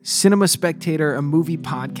Cinema Spectator, a movie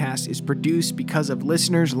podcast, is produced because of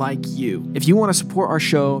listeners like you. If you want to support our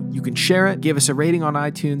show, you can share it, give us a rating on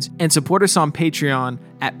iTunes, and support us on Patreon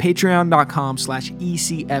at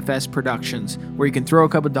patreon.com/ECFS Productions, where you can throw a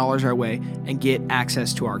couple dollars our way and get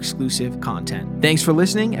access to our exclusive content. Thanks for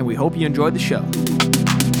listening, and we hope you enjoyed the show.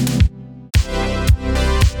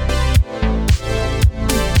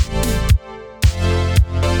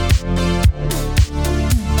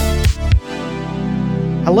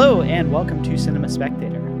 Hello and welcome to Cinema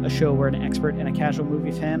Spectator, a show where an expert and a casual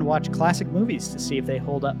movie fan watch classic movies to see if they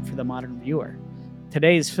hold up for the modern viewer.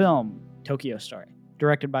 Today's film, Tokyo Story,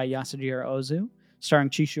 directed by Yasujiro Ozu, starring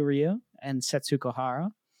Chishu Ryu and Setsuko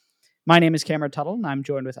Hara. My name is Cameron Tuttle, and I'm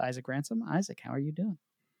joined with Isaac Ransom. Isaac, how are you doing?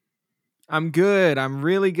 I'm good. I'm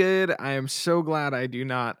really good. I am so glad I do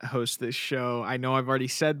not host this show. I know I've already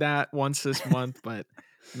said that once this month, but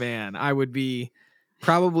man, I would be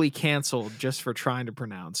probably canceled just for trying to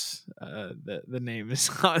pronounce the name is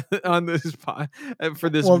on this pod for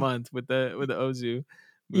this month with the Ozu movies,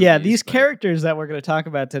 yeah, these characters that we're going to talk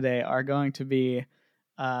about today are going to be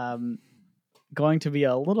a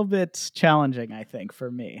little bit challenging, I think, for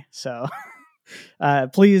me. So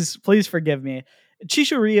please forgive me.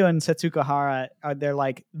 Chishu Ryu and Setsuko Hara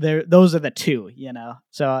those are the two, you know.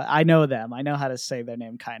 So I know them. I know how to say their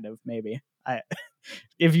name, kind of, maybe.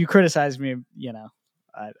 If you criticize me, you know,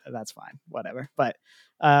 that's fine, whatever. But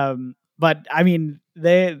I mean,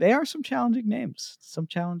 they are some challenging names.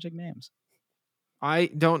 I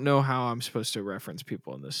don't know how I'm supposed to reference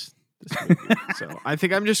people in this movie. So I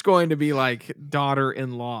think I'm just going to be like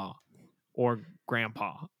daughter-in-law or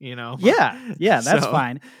grandpa, you know? Yeah, that's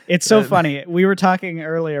fine. It's so funny. We were talking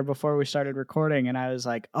earlier before we started recording, and I was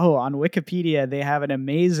like, oh, on Wikipedia, they have an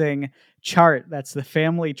amazing chart that's the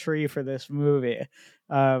family tree for this movie.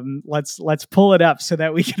 Let's pull it up so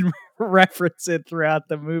that we can reference it throughout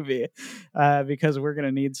the movie, because we're going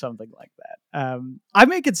to need something like that. I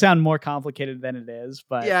make it sound more complicated than it is,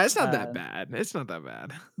 but yeah, it's not that bad. It's not that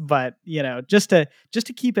bad. But you know, just to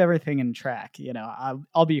keep everything in track, you know,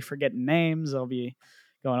 I'll be forgetting names. I'll be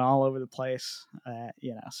going all over the place,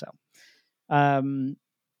 you know. So,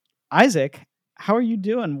 Isaac, how are you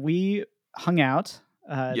doing? We hung out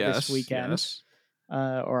this weekend,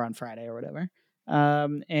 or on Friday or whatever.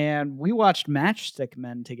 And we watched Matchstick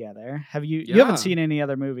Men together. You haven't seen any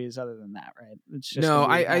other movies other than that, right? It's just no,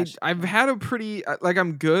 I've had a pretty, like,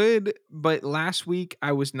 I'm good, but last week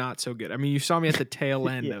I was not so good. I mean, you saw me at the tail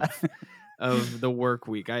end of the work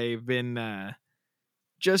week. I've been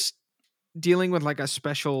just dealing with like a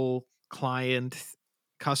special client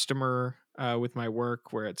customer with my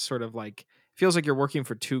work, where it's sort of like, feels like you're working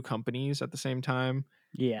for two companies at the same time.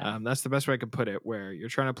 Yeah. That's the best way I could put it, where you're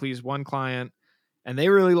trying to please one client and they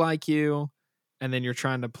really like you, and then you're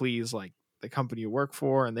trying to please like the company you work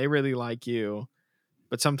for and they really like you,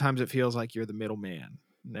 but sometimes it feels like you're the middleman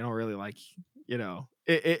and they don't really like, you know,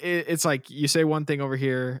 it's like you say one thing over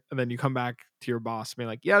here and then you come back to your boss being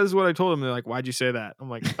like, yeah, this is what I told them. They're like, why'd you say that?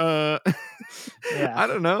 I'm like, yeah. I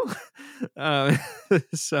don't know.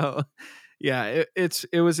 So yeah,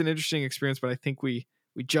 it was an interesting experience, but I think we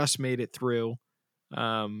just made it through,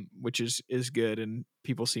 which is good, and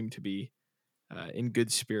people seem to be in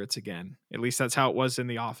good spirits again. At least that's how it was in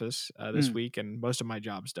the office this week, and most of my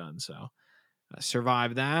job's done. So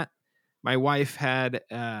survived that. My wife had,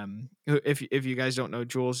 if you guys don't know,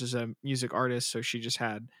 Jules is a music artist, so she just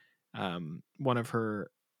had one of her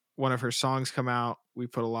songs come out. We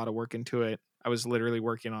put a lot of work into it. I was literally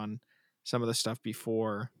working on some of the stuff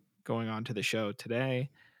before going on to the show today.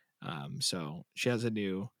 So she has a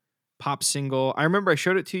new pop single. I remember I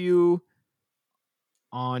showed it to you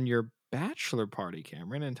on your bachelor party,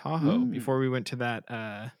 Cameron, in Tahoe, before we went to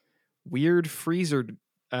that weird freezer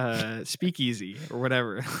speakeasy or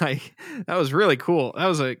whatever. Like, that was really cool. That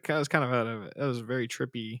was kind of that was a very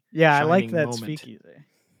trippy. Yeah, I like that moment. Speakeasy.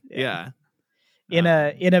 Yeah. In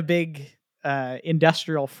a big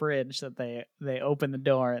industrial fridge that they open the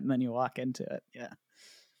door and then you walk into it.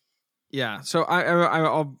 Yeah. So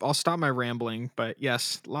I'll stop my rambling, but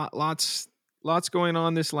yes, lots going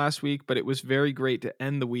on this last week, but it was very great to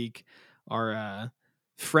end the week. Our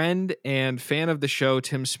friend and fan of the show,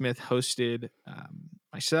 Tim Smith, hosted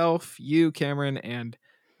myself, you, Cameron, and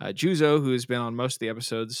Juzo, who has been on most of the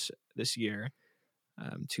episodes this year,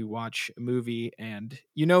 to watch a movie. And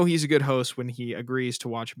you know he's a good host when he agrees to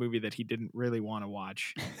watch a movie that he didn't really want to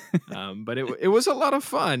watch. But it was a lot of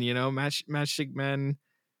fun, you know. Matchstick Men.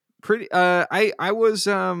 Pretty. I was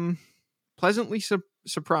pleasantly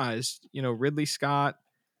surprised. You know, Ridley Scott,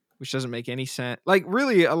 which doesn't make any sense. Like,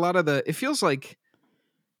 really, a lot of it feels like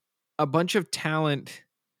a bunch of talent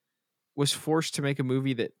was forced to make a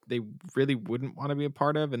movie that they really wouldn't want to be a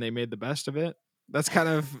part of, and they made the best of it. That's kind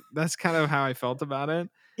of how I felt about it.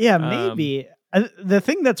 Yeah, Um, maybe. The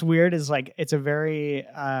thing that's weird is like it's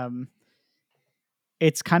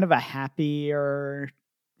kind of a happier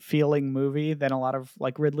feeling movie than a lot of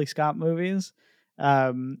like Ridley Scott movies.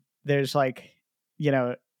 There's like, you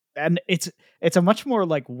know, and it's a much more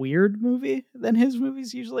like weird movie than his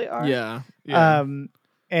movies usually are. yeah, yeah. Um,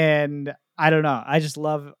 and I don't know.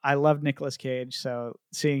 I love Nicolas Cage, so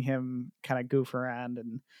seeing him kind of goof around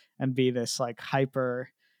and be this like hyper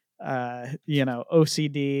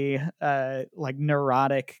OCD like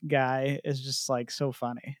neurotic guy is just like so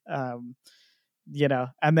funny. And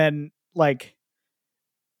then like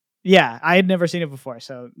yeah, I had never seen it before,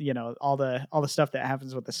 so all the stuff that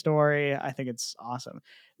happens with the story, I think it's awesome.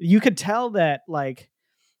 You could tell that like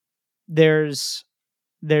there's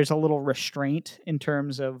there's a little restraint in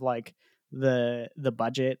terms of like the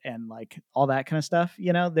budget and like all that kind of stuff.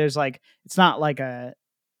 There's like it's not like a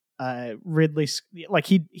Ridley like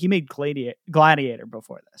he made Gladiator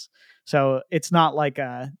before this, so it's not like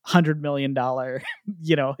 $100 million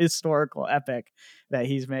historical epic that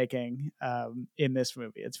he's making in this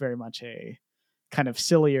movie. It's very much a kind of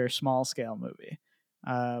sillier small scale movie,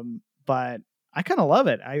 but I kind of love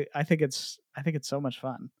it. I think it's so much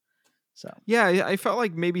fun. So Yeah, I felt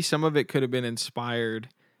like maybe some of it could have been inspired.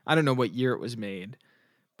 I don't know what year it was made,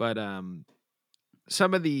 but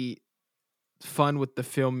some of the fun with the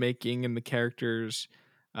filmmaking and the characters,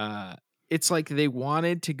 uh, it's like they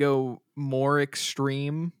wanted to go more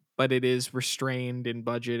extreme, but it is restrained in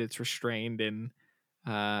budget. It's restrained in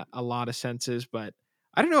a lot of senses. But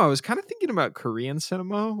I don't know. I was kind of thinking about Korean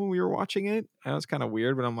cinema when we were watching it. I know it's kind of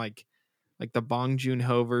weird, but I'm like the Bong Joon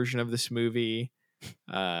Ho version of this movie,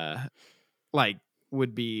 uh, like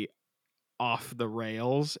would be off the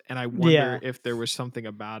rails, and I wonder yeah. if there was something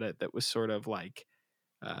about it that was sort of like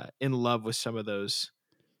in love with some of those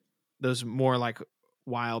more like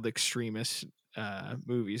wild extremist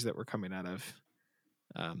movies that were coming out of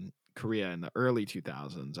Korea in the early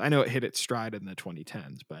 2000s. I know it hit its stride in the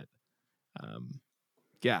 2010s, but um,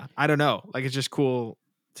 yeah, I don't know. Like it's just cool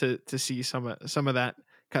to see some of that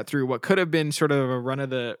cut through what could have been sort of a run of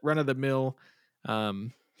the mill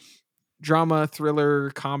um, drama, thriller,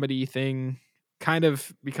 comedy thing kind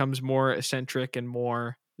of becomes more eccentric and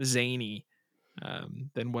more zany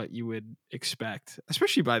than what you would expect,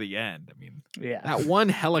 especially by the end. I mean, Yeah. that one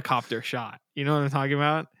helicopter shot, you know what I'm talking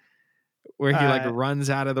about? Where he like Uh, runs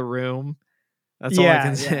out of the room. That's all I yeah, can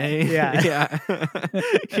yeah, say. yeah. Yeah.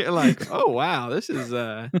 You're like, oh wow, this is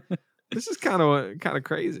kind of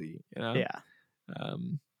crazy, you know? Yeah.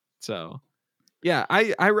 Um, so yeah,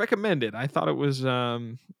 I recommend it. I thought it was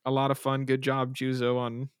a lot of fun. Good job, Juzo,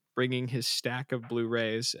 on bringing his stack of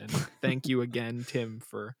Blu-rays, and thank you again, Tim,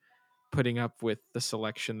 for putting up with the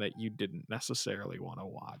selection that you didn't necessarily want to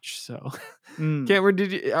watch. So, Mm.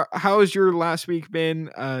 Cameron, how has your last week been?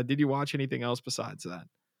 Did you watch anything else besides that?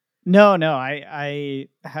 No, no, I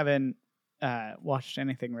haven't watched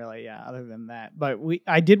anything really, yeah, other than that. But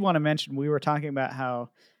I did want to mention we were talking about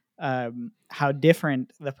how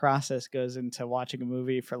different the process goes into watching a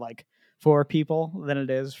movie for like four people than it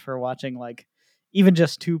is for watching like even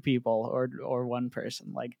just two people or one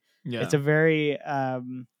person. Like it's Yeah. a very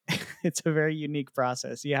it's a very unique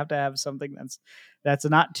process. You have to have something that's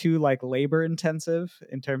not too like labor intensive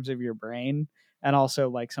in terms of your brain, and also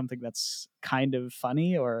like something that's kind of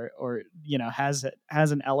funny or has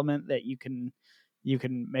an element that you can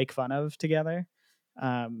make fun of together.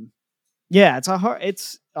 Yeah,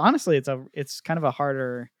 it's honestly it's kind of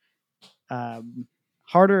a um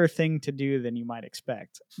harder thing to do than you might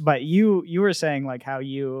expect. But you were saying like how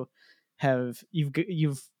you've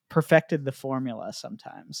perfected the formula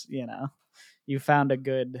sometimes. You found a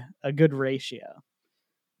good ratio.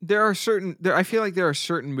 I feel like there are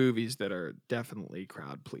certain movies that are definitely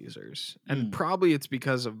crowd pleasers. And Mm, probably it's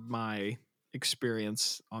because of my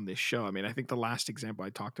experience on this show. I mean, I think the last example I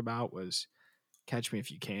talked about was Catch Me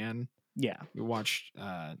If You Can. yeah. We watched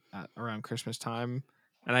around Christmas time,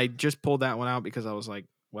 and I just pulled that one out because I was like,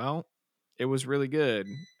 well, it was really good,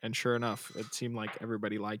 and sure enough, it seemed like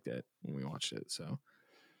everybody liked it when we watched it. So,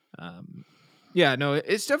 um, yeah, no,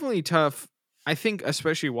 it's definitely tough. I think,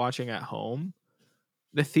 especially watching at home,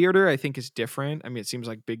 the theater I think is different. I mean, it seems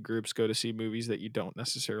like big groups go to see movies that you don't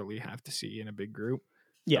necessarily have to see in a big group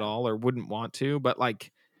at Yeah. all, or wouldn't want to. But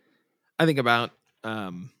like, I think about, I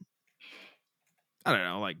don't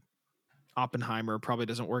know, like Oppenheimer probably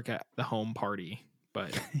doesn't work at the home party,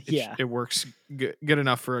 but Yeah. it works good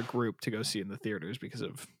enough for a group to go see in the theaters because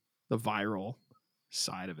of the viral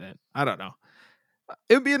side of it. I don't know.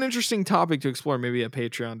 it would be an interesting topic to explore. Maybe a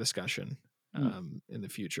Patreon discussion in the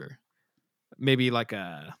future. Maybe like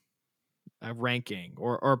a ranking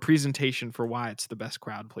or a presentation for why it's the best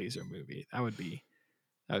crowd pleaser movie. That would be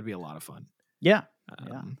a lot of fun. Yeah,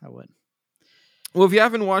 I would. Well, if you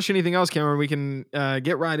haven't watched anything else, Cameron, we can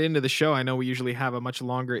get right into the show. I know we usually have a much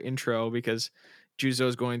longer intro because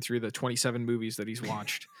Juzo's going through the 27 movies that he's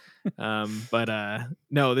watched. But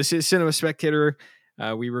no, this is Cinema Spectator.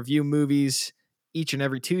 We review movies each and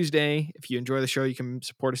every Tuesday. If you enjoy the show, you can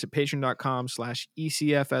support us at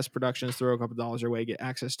patreon.com/ECFS Productions. Throw a couple dollars our way, get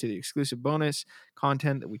access to the exclusive bonus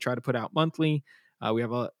content that we try to put out monthly. We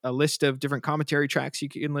have a list of different commentary tracks you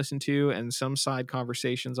can listen to and some side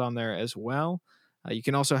conversations on there as well. You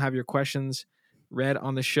can also have your questions read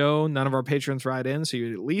on the show. None of our patrons write in, so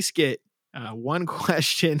you at least get one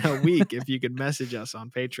question a week if you could message us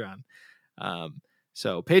on Patreon.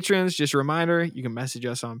 So patrons, just a reminder, you can message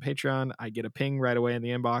us on Patreon. I get a ping right away in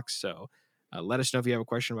the inbox. So let us know if you have a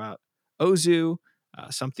question about Ozu,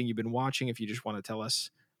 something you've been watching. If you just want to tell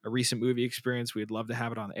us a recent movie experience, we'd love to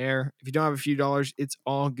have it on the air. If you don't have a few dollars, it's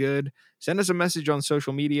all good. Send us a message on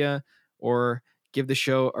social media or give the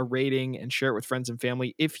show a rating and share it with friends and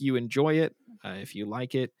family if you enjoy it, if you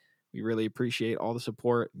like it. We really appreciate all the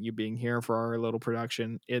support, you being here for our little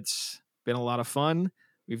production. It's been a lot of fun.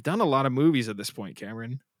 We've done a lot of movies at this point,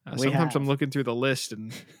 Cameron. Sometimes I'm looking through the list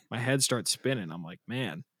and my head starts spinning. I'm like,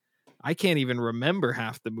 man, I can't even remember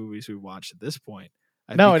half the movies we watched at this point.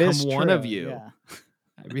 I've become one of you. Yeah.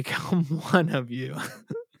 I become one of you.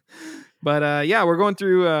 But yeah, we're going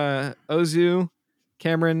through Ozu.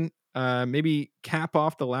 Cameron, maybe cap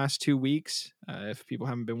off the last 2 weeks if people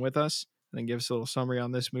haven't been with us, and then give us a little summary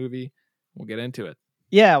on this movie. We'll get into it.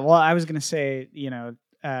 Yeah, well, I was going to say, you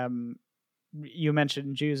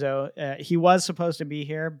mentioned Juzo. He was supposed to be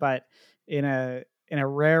here, but in a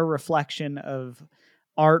rare reflection of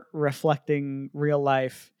art reflecting real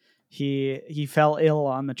life, he fell ill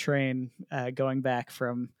on the train going back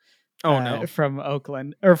from from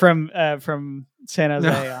Oakland or from San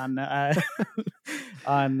Jose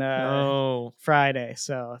on Friday.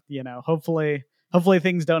 So hopefully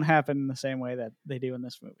things don't happen the same way that they do in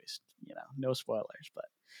this movie. No spoilers, but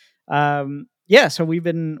yeah. So we've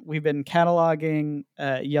been cataloging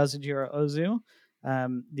Yasujiro Ozu,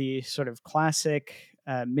 the sort of classic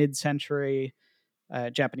mid-century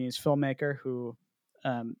Japanese filmmaker who,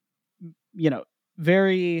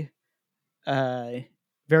 very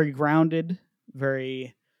very grounded,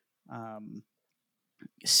 very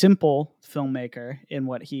simple filmmaker in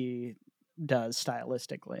what he does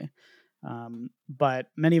stylistically. But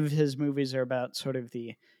many of his movies are about sort of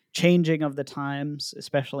the changing of the times,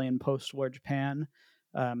 especially in post-war Japan,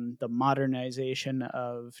 the modernization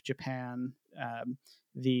of Japan,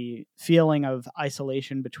 the feeling of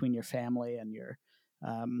isolation between your family and your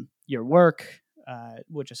work,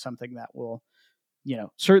 which is something that we'll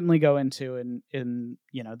certainly go into in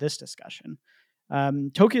this discussion.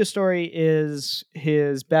 Tokyo Story is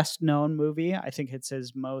his best known movie. I think it's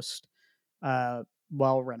his most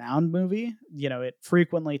well-renowned movie. It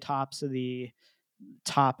frequently tops the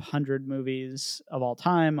top 100 movies of all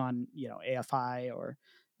time on AFI or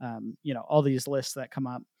all these lists that come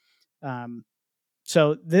up.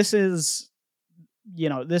 So this is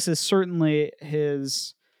certainly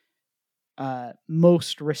his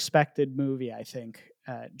most respected movie, I think,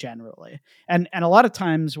 generally. And a lot of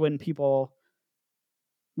times when people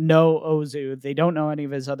know Ozu, they don't know any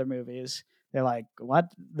of his other movies. They're like,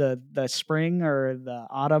 what? The spring or the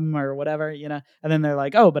autumn or whatever, and then they're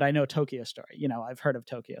like, oh, but I know Tokyo Story. I've heard of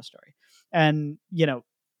Tokyo Story. And,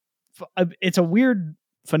 it's a weird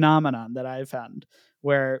phenomenon that I've found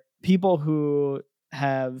where people who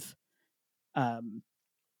have,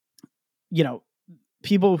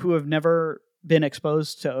 people who have never been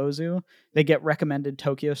exposed to Ozu, they get recommended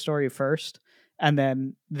Tokyo Story first, and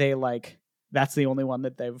then they that's the only one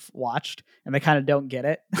that they've watched, and they kind of don't get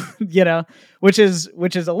it, which is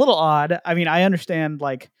a little odd. I mean, I understand,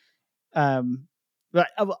 but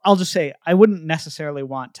I'll just say I wouldn't necessarily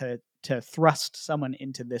want to thrust someone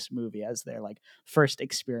into this movie as their first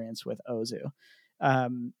experience with Ozu,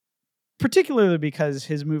 particularly because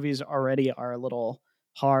his movies already are a little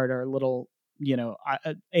hard or a little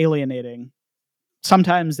alienating.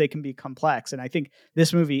 Sometimes they can be complex, and I think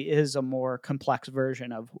this movie is a more complex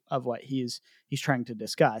version of what he's trying to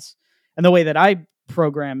discuss. And the way that I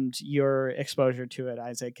programmed your exposure to it,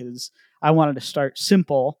 Isaac, is I wanted to start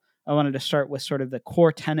simple. I wanted to start with sort of the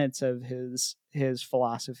core tenets of his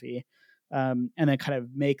philosophy, and then kind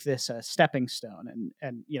of make this a stepping stone.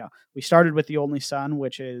 And we started with The Only Son,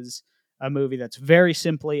 which is a movie that's very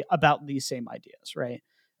simply about these same ideas, right?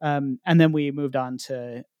 And then we moved on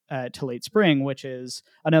to Late Spring, which is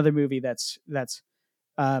another movie that's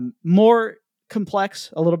more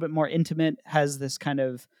complex, a little bit more intimate, has this kind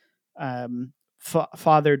of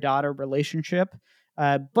father-daughter relationship,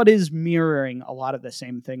 but is mirroring a lot of the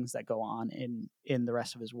same things that go on in the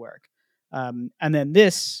rest of his work. And then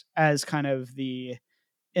this as kind of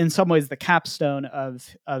in some ways the capstone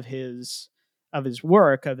of his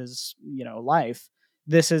work, of his life.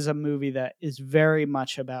 This is a movie that is very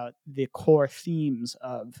much about the core themes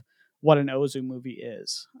of what an Ozu movie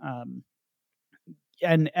is.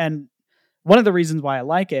 And one of the reasons why I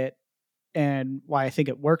like it and why I think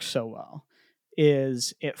it works so well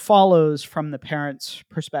is it follows from the parents'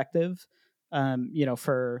 perspective,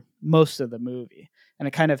 for most of the movie, and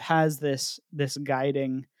it kind of has this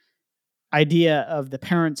guiding idea of the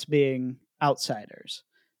parents being outsiders,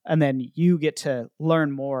 and then you get to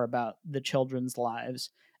learn more about the children's lives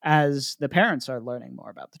as the parents are learning more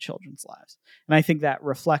about the children's lives. And I think that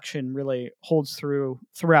reflection really holds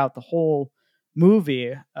throughout the whole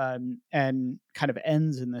movie, and kind of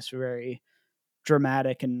ends in this very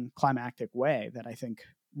dramatic and climactic way that I think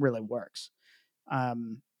really works.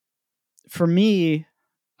 For me,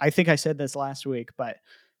 I think I said this last week, but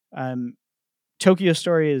Tokyo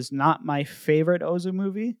Story is not my favorite Ozu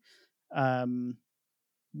movie. Um,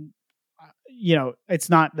 it's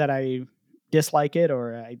not that I dislike it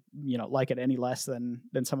or I like it any less than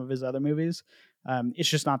some of his other movies. It's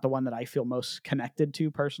just not the one that I feel most connected to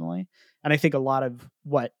personally. And I think a lot of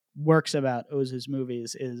what works about Ozu's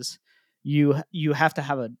movies is you have to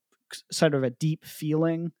have a sort of a deep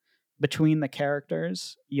feeling between the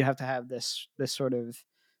characters. You have to have this sort of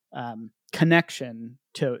connection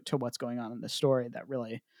to what's going on in the story that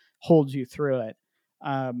really holds you through it.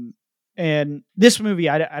 And this movie,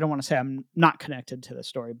 I don't want to say I'm not connected to the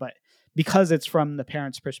story, but because it's from the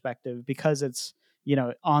parents' perspective, because it's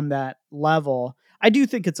on that level, I do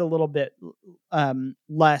think it's a little bit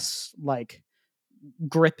less like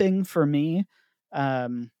gripping for me.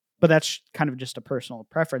 But that's kind of just a personal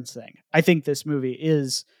preference thing. I think this movie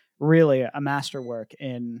is really a masterwork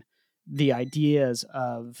in the ideas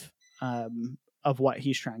of what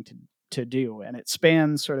he's trying to do, and it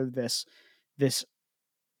spans sort of this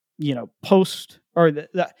post, or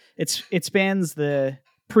it spans the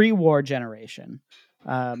pre-war generation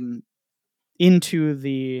into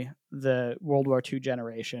the World War II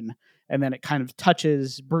generation, and then it kind of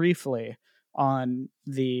touches briefly on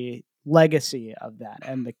the legacy of that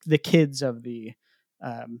and the kids of the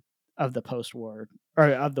post-war, or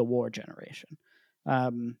of the war generation.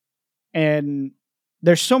 And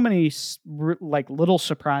there's so many like little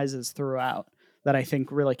surprises throughout that I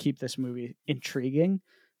think really keep this movie intriguing,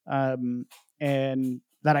 and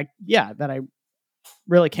that I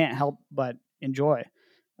really can't help but enjoy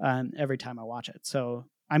every time I watch it. So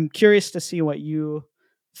I'm curious to see what you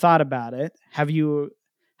thought about it. Have you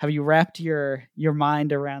wrapped your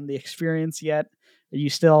mind around the experience yet? Are you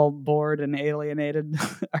still bored and alienated?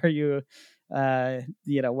 Are you,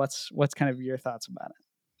 what's kind of your thoughts about it?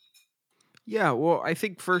 Yeah, well, I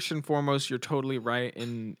think first and foremost, you're totally right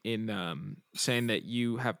in saying that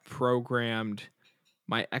you have programmed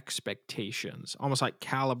my expectations, almost like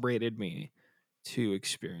calibrated me to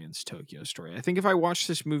experience Tokyo Story. I think if I watched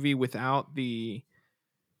this movie without the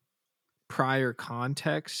prior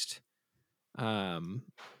context, um,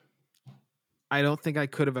 I don't think I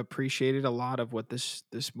could have appreciated a lot of what this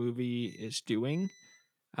movie is doing.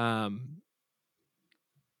 Um,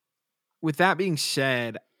 with that being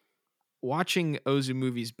said, watching Ozu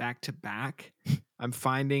movies back to back, I'm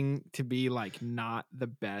finding to be like not the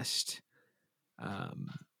best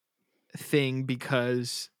thing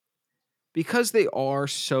because they are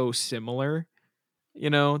so similar.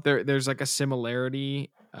 There's like a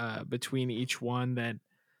similarity between each one, that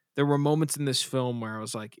there were moments in this film where I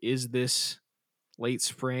was like, is this Late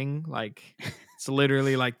Spring? Like, it's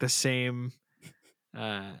literally like the same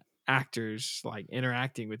actors like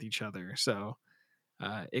interacting with each other. So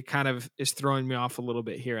it kind of is throwing me off a little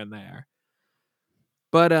bit here and there.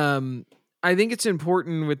 But I think it's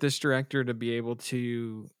important with this director to be able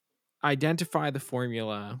to identify the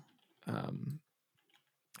formula,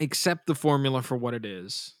 accept the formula for what it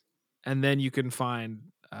is, and then you can find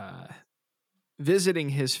visiting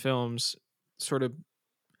his films sort of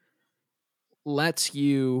lets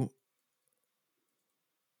you,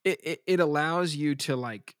 it allows you to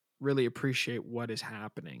like really appreciate what is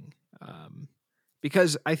happening,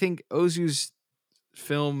 because I think Ozu's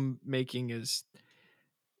filmmaking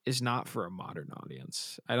is not for a modern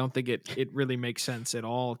audience. I don't think it really makes sense at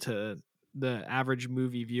all to the average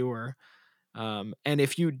movie viewer. And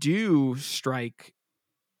if you do strike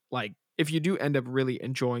like if you do end up really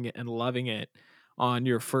enjoying it and loving it on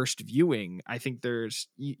your first viewing, I think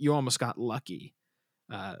you almost got lucky.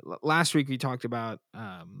 Last week we talked about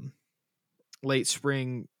late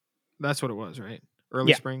spring. That's what it was, right?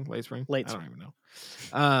 Early Yeah. spring, late spring. Late I don't spring. even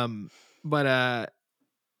know. But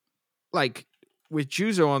like with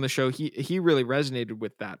Juzo on the show, he really resonated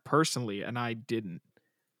with that personally, and I didn't.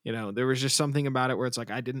 There was just something about it where it's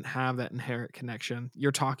like I didn't have that inherent connection.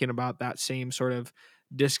 You're talking about that same sort of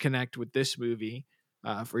disconnect with this movie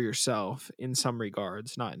for yourself in some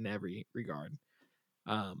regards, not in every regard.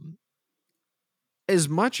 As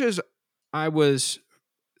much as I was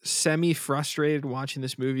semi frustrated watching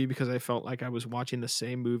this movie because I felt like I was watching the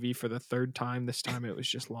same movie for the third time. This time it was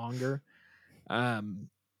just longer.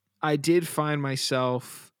 I did find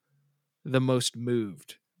myself the most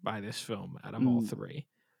moved by this film out of all three.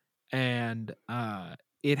 And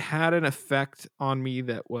it had an effect on me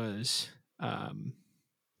that was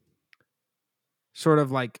sort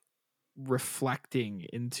of like reflecting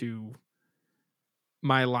into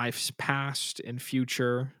my life's past and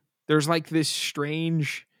future. There's like this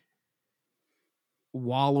strange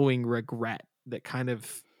wallowing regret that kind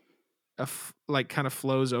of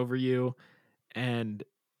flows over you, and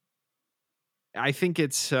I think I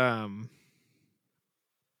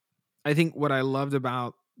think what I loved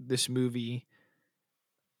about this movie,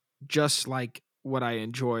 just like what I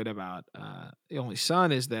enjoyed about The Only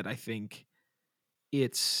Son, is that I think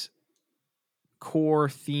its core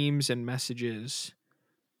themes and messages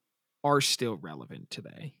are still relevant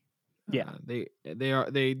today. Yeah.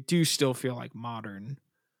 They do still feel like modern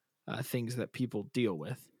things that people deal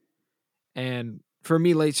with. And for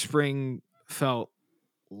me, Late Spring felt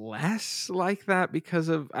less like that because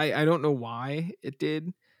of I don't know why it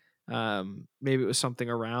did. Maybe it was something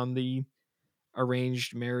around the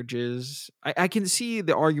arranged marriages. I can see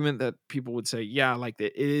the argument that people would say, yeah, like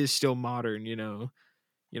it is still modern,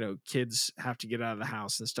 kids have to get out of the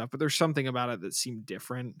house and stuff, but there's something about it that seemed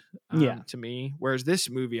different to me. Whereas this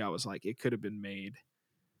movie, I was like, it could have been made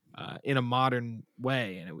in a modern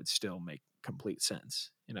way and it would still make complete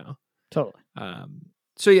sense, Totally.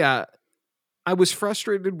 So yeah, I was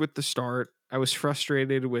frustrated with the start. I was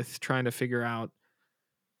frustrated with trying to figure out,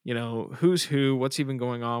 who's who, what's even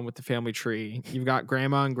going on with the family tree. You've got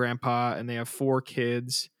grandma and grandpa, and they have 4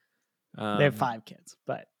 kids. They have 5 kids,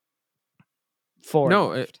 but 4 no,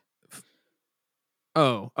 left.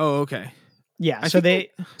 Okay. Yeah. So the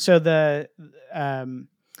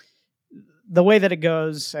way that it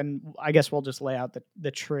goes, and I guess we'll just lay out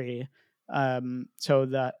the tree. So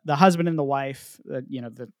the husband and the wife,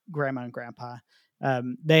 the grandma and grandpa,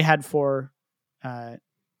 they had 5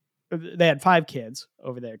 kids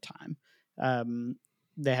over their time.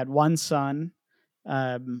 They had 1 son,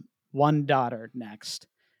 1 daughter next,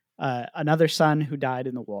 another son who died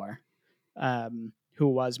in the war, who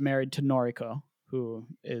was married to Noriko, who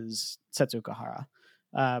is Setsuko Hara.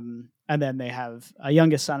 And then they have a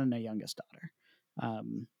youngest son and a youngest daughter.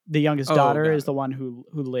 The youngest daughter is the one who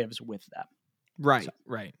lives with them. Right,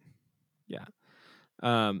 right. Yeah.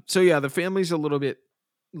 So yeah, the family's a little bit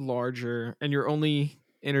larger, and you're only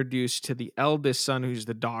introduced to the eldest son, who's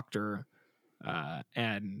the doctor,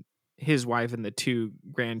 and his wife and the 2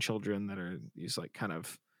 grandchildren that are these like kind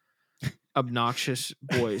of obnoxious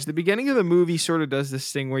boys. The beginning of the movie sort of does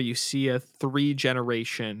this thing where you see a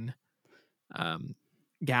 3-generation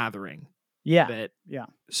gathering. Yeah.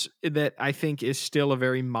 That I think is still a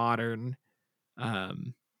very modern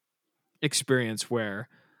experience where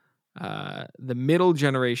the middle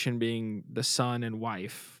generation, being the son and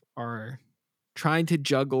wife, are trying to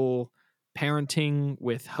juggle parenting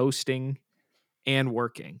with hosting and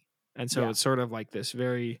working. And so it's sort of like this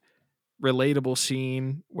very relatable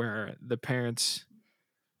scene where the parents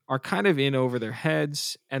are kind of in over their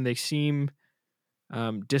heads and they seem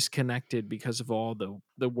disconnected because of all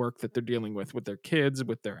the work that they're dealing with their kids,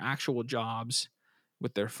 with their actual jobs,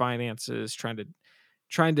 with their finances,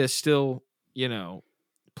 trying to still,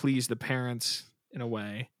 please the parents in a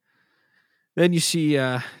way. Then you see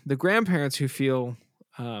the grandparents who feel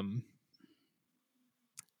kind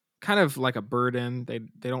of like a burden. They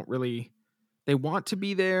don't really, they want to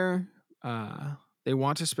be there. They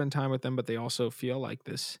want to spend time with them, but they also feel like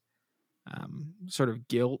this sort of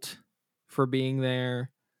guilt for being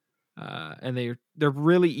there. And they're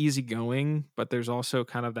really easygoing, but there's also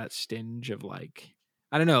kind of that stinge of like,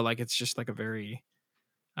 I don't know, like it's just like a very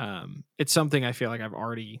it's something I feel like I've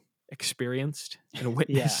already experienced and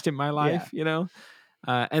witnessed in my life,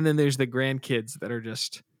 and then there's the grandkids that are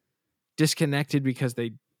just disconnected because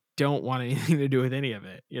they don't want anything to do with any of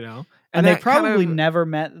it, and they probably never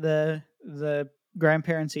met the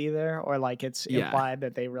grandparents either, or like it's Yeah. implied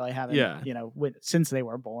that they really haven't, Yeah. since they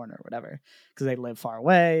were born or whatever, because they live far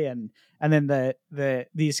away, and then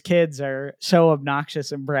these kids are so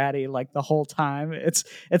obnoxious and bratty like the whole time. It's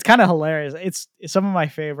kind of hilarious. It's some of my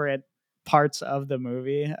favorite parts of the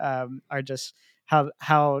movie are just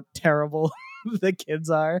how terrible the kids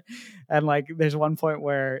are, and like there's one point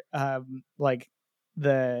where like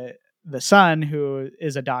the son, who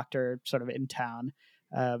is a doctor sort of in town,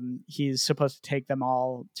 he's supposed to take them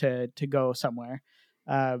all to go somewhere,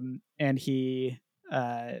 and he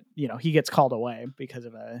gets called away because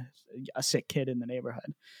of a sick kid in the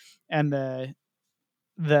neighborhood, and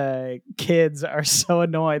the kids are so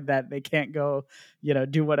annoyed that they can't go,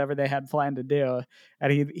 do whatever they had planned to do,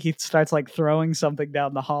 and he starts like throwing something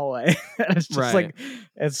down the hallway. And it's just Right. like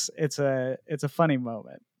it's a funny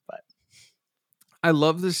moment, but I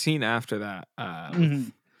love the scene after that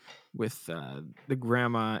mhm. with the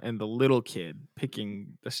grandma and the little kid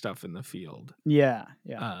picking the stuff in the field. Yeah,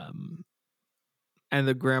 Um, and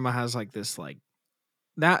the grandma has like this like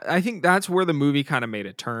that. I think that's where the movie kind of made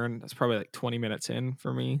a turn. That's probably like 20 minutes in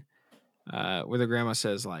for me, where the grandma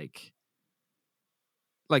says like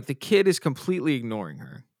the kid is completely ignoring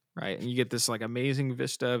her, right? And you get this like amazing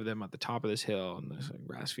vista of them at the top of this hill and this like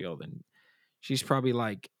grass field, and she's probably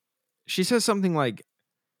like, she says something like,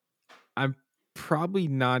 "I'm probably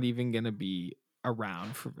not even gonna be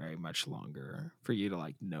around for very much longer for you to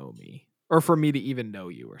like know me, or for me to even know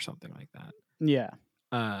you," or something like that. yeah,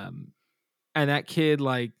 Um, and that kid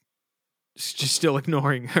like just still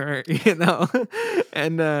ignoring her, you know,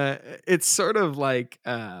 and it's sort of like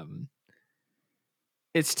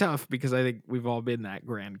it's tough because I think we've all been that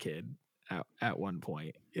grandkid at one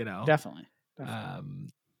point, you know. definitely, definitely. Um,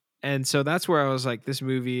 and so that's where I was like, this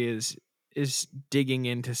movie is digging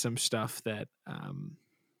into some stuff that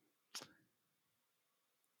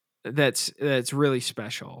that's really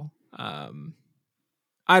special.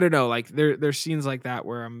 I don't know, like there's scenes like that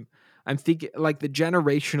where I'm thinking like the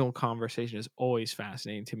generational conversation is always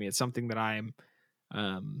fascinating to me. It's something that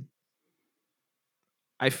um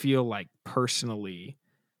I feel like personally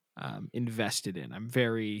invested in.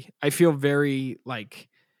 I feel very like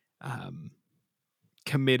um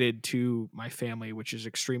committed to my family, which is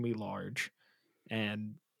extremely large,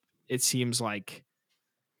 and it seems like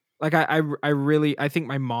I really I think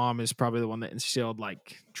my mom is probably the one that instilled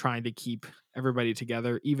like trying to keep everybody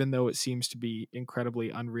together, even though it seems to be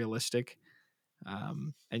incredibly unrealistic.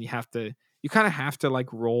 And you kind of have to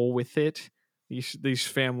like roll with it, these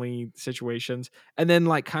family situations, and then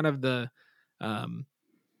like kind of the um,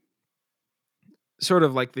 sort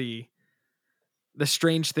of like the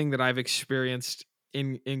strange thing that I've experienced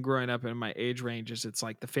in growing up in my age range is it's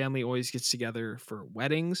like the family always gets together for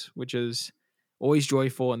weddings, which is always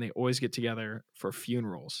joyful, and they always get together for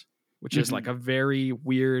funerals, which is like Hmm. a very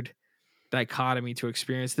weird dichotomy to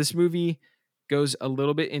experience. This movie goes a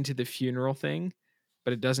little bit into the funeral thing,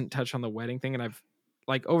 but it doesn't touch on the wedding thing. And I've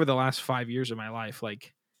like over the last 5 years of my life,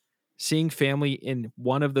 like seeing family in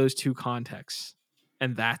one of those two contexts,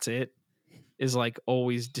 and that's it, is like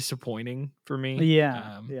always disappointing for me.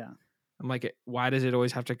 Yeah, yeah, I'm like, why does it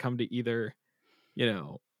always have to come to either, you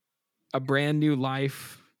know, a brand new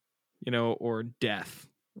life, or death,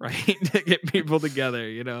 right? To get people together,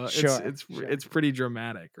 sure, sure. it's pretty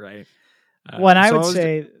dramatic, right? Well, and I So would I was,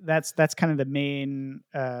 say that's kind of the main,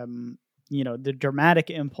 the dramatic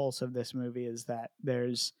impulse of this movie is that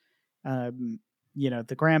there's, um,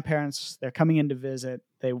 the grandparents, they're coming in to visit.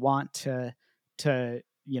 They want to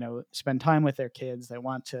spend time with their kids. They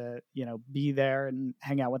want to be there and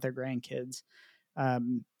hang out with their grandkids.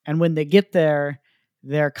 And when they get there,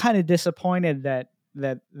 they're kind of disappointed that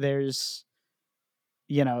there's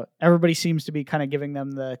everybody seems to be kind of giving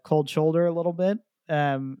them the cold shoulder a little bit.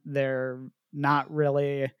 They're not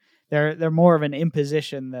really, they're more of an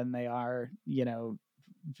imposition than they are,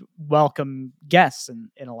 welcome guests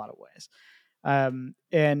in a lot of ways.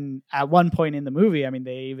 And at one point in the movie, I mean,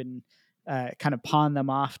 they even kind of pawn them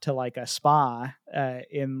off to like a spa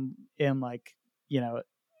in like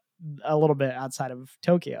a little bit outside of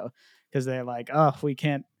Tokyo, because they're like, oh, we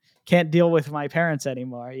can't deal with my parents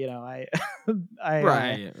anymore. I I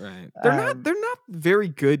right, right. um They're not very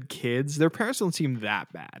good kids. Their parents don't seem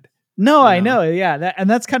that bad, no, you I know. know, yeah,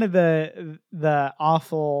 that's kind of the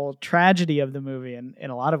awful tragedy of the movie in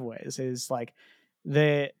a lot of ways, is like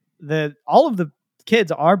the all of the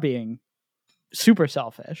kids are being super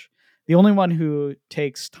selfish. The only one who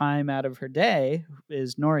takes time out of her day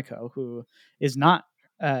is Noriko, who is not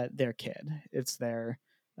their kid. It's their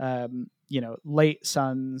late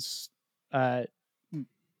son's uh,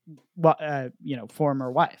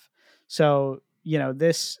 former wife. So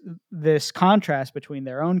this contrast between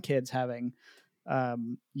their own kids having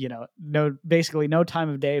basically no time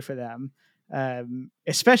of day for them,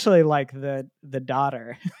 especially like the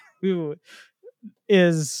daughter who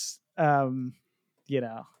is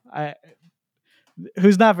I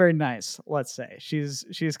who's not very nice, let's say.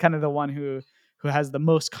 She's kind of the one who has the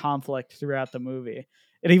most conflict throughout the movie.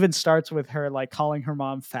 It even starts with her like calling her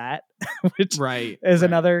mom fat, which Right. is Right.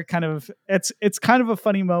 another kind of it's kind of a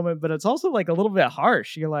funny moment, but it's also like a little bit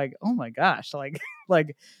harsh. You're like, oh my gosh, like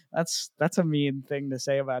like that's a mean thing to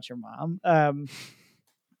say about your mom.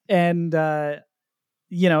 And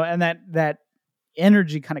and that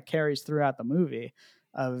energy kind of carries throughout the movie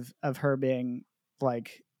of her being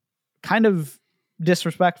like kind of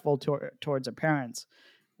disrespectful towards her parents.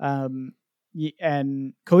 Um,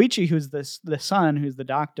 and Koichi, who's the son, who's the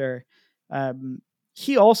doctor,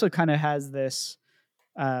 he also kind of has this.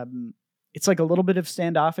 Um, it's like a little bit of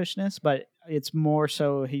standoffishness, but it's more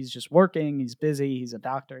so he's just working. He's busy. He's a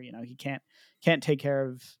doctor. He can't take care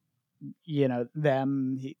of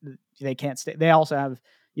them. They can't stay. They also have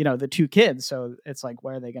the two kids, so it's like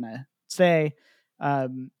where are they gonna stay?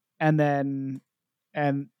 And then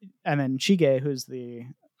and and then Chige, who's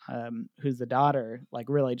the daughter, like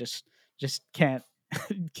really just can't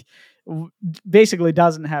basically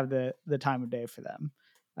doesn't have the time of day for them.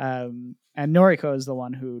 And Noriko is the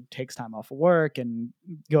one who takes time off of work and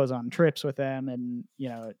goes on trips with them, and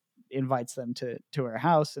invites them to her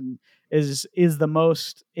house, and is the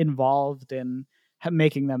most involved in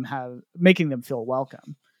making them feel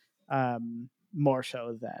welcome, more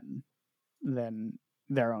so than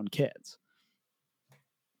their own kids.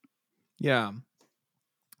 Yeah.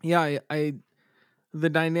 Yeah. I the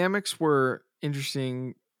dynamics were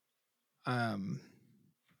interesting.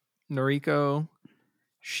 Noriko,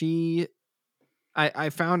 I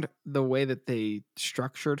found the way that they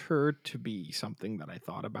structured her to be something that I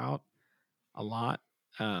thought about a lot.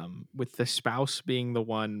 With the spouse being the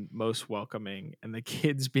one most welcoming and the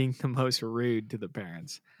kids being the most rude to the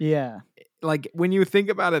parents. Yeah, Like when you think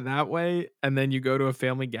about it that way, and then you go to a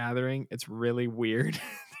family gathering, it's really weird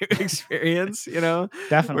to experience, where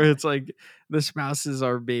definitely. it's like the spouses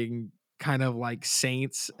are being kind of like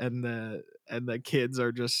saints, and the kids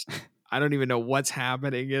are just I don't even know what's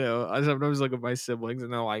happening. I sometimes look at my siblings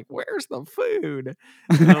and they're like, "Where's the food?"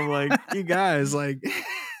 And I'm like, "You guys, like."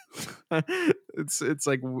 It's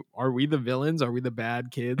like, are we the villains? Are we the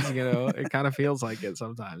bad kids? It kind of feels like it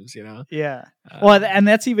sometimes. Yeah. Well, Um, and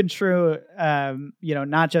that's even true,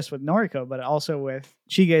 not just with Noriko, but also with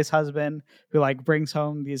Chige's husband, who like brings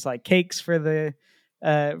home these like cakes for the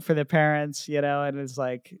parents, and is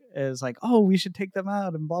like, oh, we should take them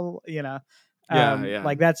out and blah blah, blah yeah, yeah.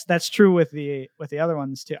 like that's true with the other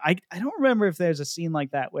ones too. I don't remember if there's a scene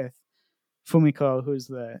like that with Fumiko,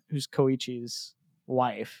 who's Koichi's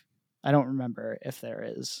wife. I don't remember if there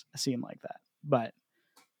is a scene like that,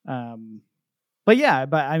 um, but yeah,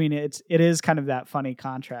 but I mean, it is kind of that funny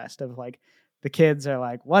contrast of like the kids are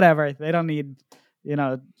like, whatever, they don't need,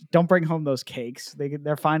 don't bring home those cakes.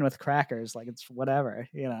 They're fine with crackers, like it's whatever,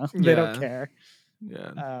 they don't Yeah. care.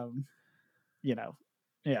 Yeah. Um, you know,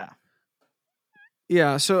 yeah,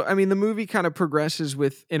 Yeah. So, I mean, the movie kind of progresses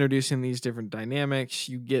with introducing these different dynamics.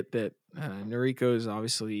 You get that Noriko is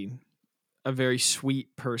obviously a very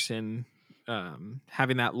sweet person,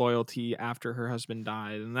 having that loyalty after her husband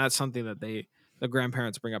died. And that's something that the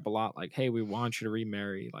grandparents bring up a lot. Like, hey, we want you to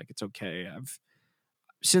remarry. Like, it's okay.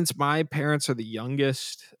 Since my parents are the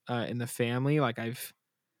youngest in the family, like,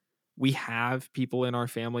 we have people in our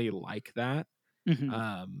family like that. hmm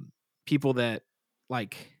Um, People that,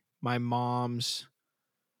 like, my mom's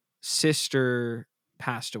sister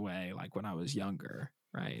passed away like when I was younger,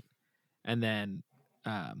 right? And then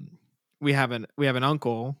um we have an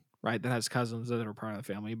uncle, right, that has cousins that are part of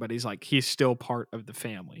the family, but he's still part of the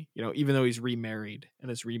family, even though he's remarried, and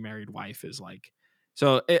his remarried wife is like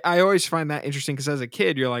I always find that interesting because as a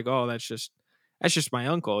kid you're like, oh, that's just my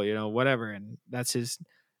uncle, whatever, and that's his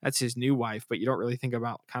new wife, but you don't really think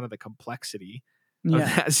about kind of the complexity of yeah,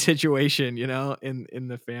 that situation, in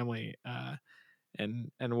the family,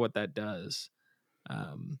 and what that does.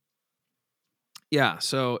 Um, yeah,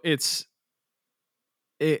 so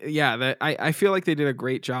yeah, that I feel like they did a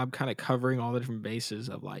great job kind of covering all the different bases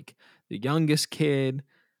of like the youngest kid,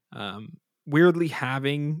 um, weirdly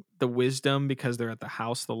having the wisdom because they're at the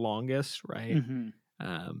house the longest, right? hmm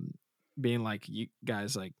Um, Being like, you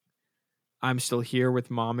guys, like, I'm still here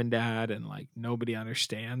with mom and dad, and like nobody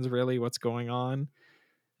understands really what's going on,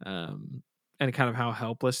 um, and kind of how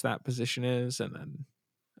helpless that position is, and then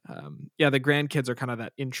yeah, the grandkids are kind of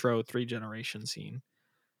that intro 3 generation scene.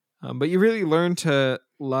 But you really learn to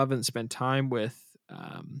love and spend time with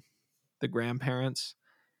the grandparents.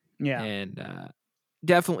 Yeah. And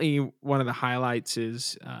definitely one of the highlights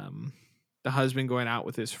is the husband going out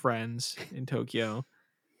with his friends in Tokyo.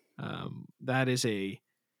 That is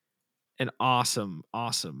an awesome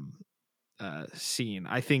scene.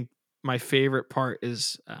 I think my favorite part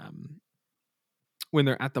is when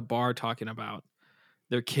they're at the bar talking about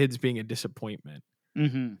their kids being a disappointment.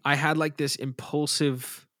 Mm-hmm. I had like this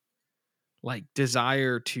impulsive like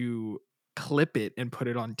desire to clip it and put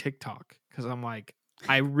it on TikTok because I'm like,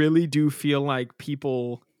 I really do feel like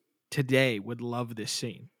people today would love this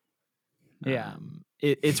scene. Yeah.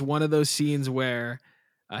 It's one of those scenes where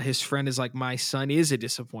his friend is like, "My son is a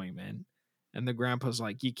disappointment," and the grandpa's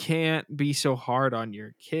like, "You can't be so hard on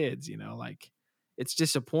your kids, you know, like it's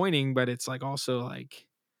disappointing, but it's like also like,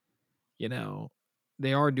 you know,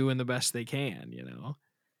 they are doing the best they can, you know."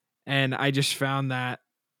 And I just found that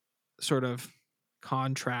sort of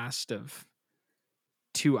contrast of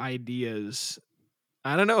two ideas.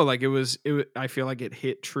 I don't know, like I feel like it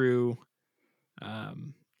hit true.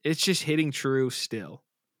 It's just hitting true still,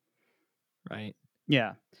 right?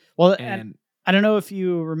 Yeah. Well, and And I don't know if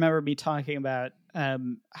you remember me talking about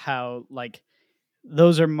how like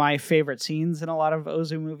those are my favorite scenes in a lot of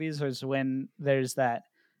Ozu movies. Is when there's that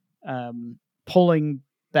pulling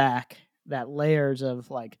back, that layers of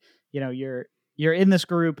like, you're in this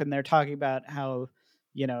group and they're talking about how,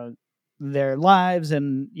 you know, their lives,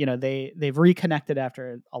 and they've reconnected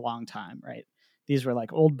after a long time, right? These were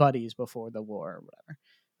like old buddies before the war or whatever.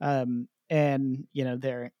 And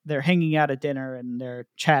they're hanging out at dinner and they're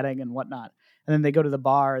chatting and whatnot, and then they go to the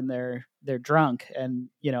bar and they're drunk, and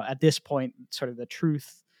at this point sort of the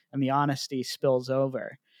truth and the honesty spills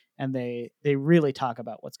over, and they really talk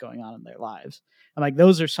about what's going on in their lives. And like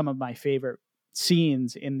those are some of my favorite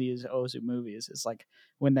scenes in these Ozu movies, is like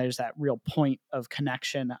when there's that real point of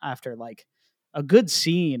connection after like a good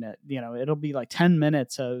scene. It'll be like 10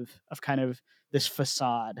 minutes of kind of this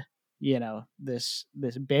facade, this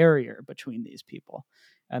barrier between these people,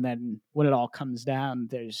 and then when it all comes down,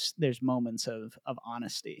 there's moments of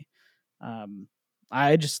honesty. um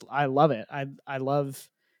I love it. I love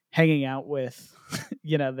hanging out with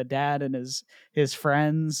the dad and his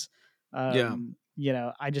friends.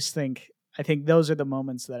 yeah, I think those are the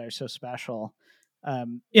moments that are so special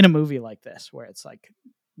in a movie like this, where it's like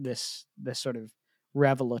this sort of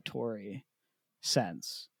revelatory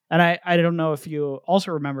sense. And I don't know if you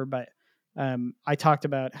also remember, but I talked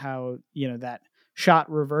about how that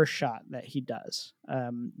reverse shot that he does,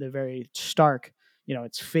 the very stark,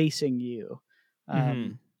 it's facing you. hmm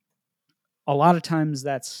um, a lot of times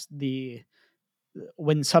that's the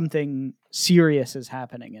when something serious is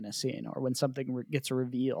happening in a scene, or when something gets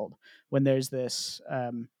revealed, when there's this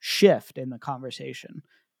shift in the conversation,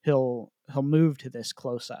 he'll move to this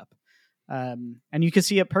close up. And you can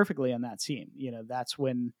see it perfectly in that scene. That's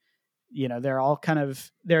when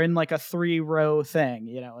they're in like a 3-row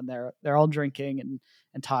thing, and they're all drinking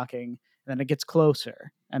and talking, and then it gets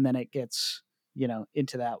closer, and then it gets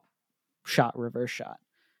into that reverse shot.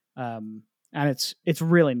 um and it's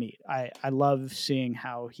really neat. I love seeing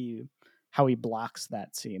how he blocks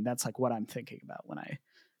that scene. That's like what I'm thinking about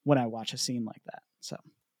when I watch a scene like that. So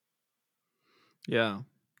yeah,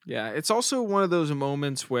 yeah. It's also one of those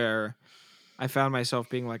moments where I found myself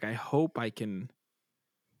being like, I hope I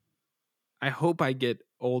get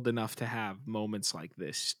old enough to have moments like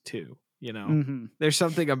this too. You know, hmm there's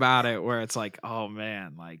something about it where it's like, oh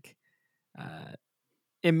man, like, uh,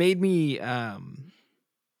 it made me,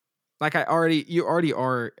 like you already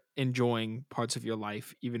are enjoying parts of your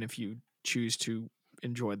life, even if you choose to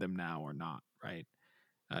enjoy them now or not, right?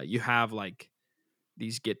 You have like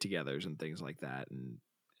these get-togethers and things like that, and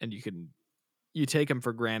you take them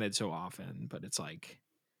for granted so often, but it's like,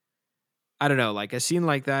 I don't know, like a scene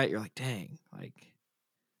like that, you're like, dang, like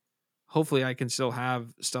hopefully I can still have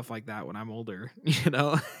stuff like that when I'm older.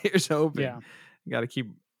 Here's hoping. yeah. Got to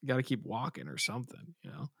keep got to keep walking or something,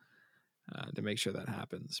 to make sure that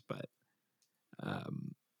happens. But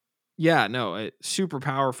um, yeah, no, super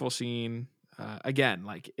powerful scene. Again,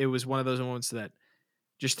 like it was one of those moments that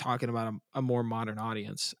just talking about a more modern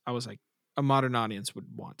audience, I was like, a modern audience would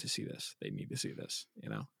want to see this. They need to see this.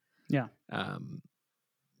 Yeah. Um,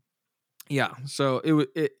 yeah. So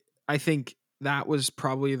it. I think that was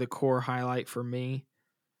probably the core highlight for me.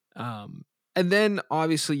 Um, and then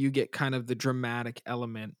obviously you get kind of the dramatic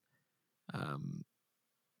element. Um,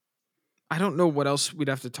 I don't know what else we'd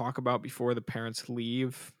have to talk about before the parents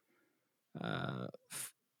leave uh,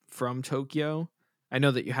 from Tokyo. I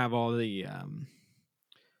know that you have all the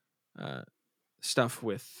uh, stuff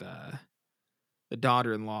with the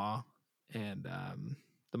daughter-in-law and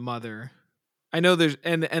the mother. I know there's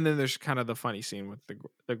and then there's kind of the funny scene with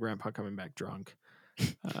the grandpa coming back drunk,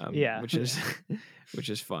 Yeah. which is which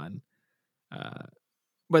is fun.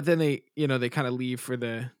 But then they kind of leave for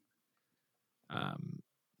um,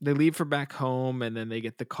 they leave for back home, and then they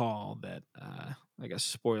get the call that I guess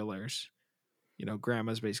spoilers.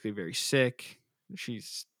 Grandma's basically very sick.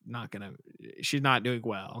 She's not doing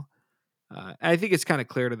well. I think it's kind of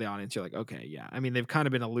clear to the audience. You're like, okay, yeah. I mean, they've kind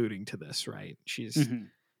of been alluding to this, right? She's Mhm.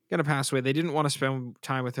 gonna pass away. They didn't want to spend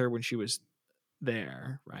time with her when she was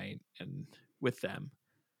there, right, and with them.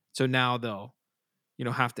 So now they'll,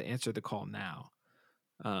 have to answer the call now.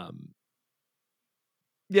 Um,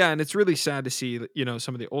 yeah, and it's really sad to see,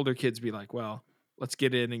 some of the older kids be like, well, let's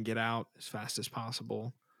get in and get out as fast as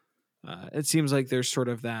possible. It seems like there's sort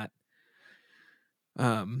of that.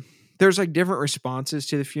 There's like different responses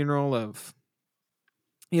to the funeral of,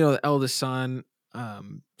 the eldest son,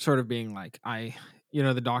 sort of being like,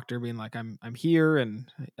 the doctor being like, I'm here and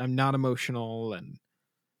I'm not emotional and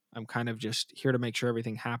I'm kind of just here to make sure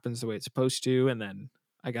everything happens the way it's supposed to, and then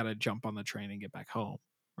I got to jump on the train and get back home,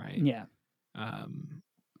 right? Yeah.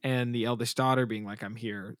 And the eldest daughter being like, I'm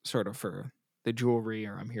here sort of for the jewelry,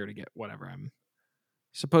 or I'm here to get whatever I'm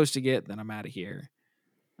supposed to get, then I'm out of here.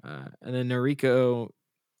 And then Noriko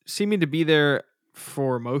seeming to be there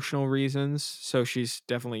for emotional reasons, so she's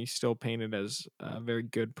definitely still painted as a very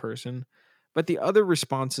good person. But the other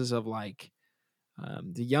responses of like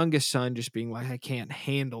the youngest son just being like, I can't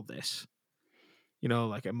handle this,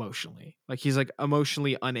 like emotionally, like he's like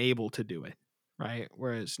emotionally unable to do it, right?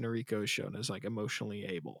 Whereas Noriko is shown as like emotionally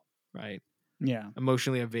able, right? Yeah.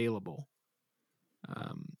 Emotionally available.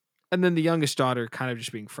 And then the youngest daughter kind of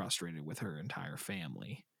just being frustrated with her entire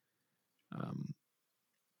family.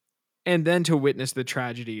 And then to witness the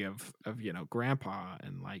tragedy of grandpa,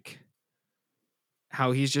 and like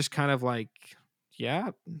how he's just kind of like,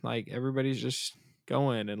 yeah, like everybody's just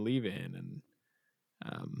going and leaving.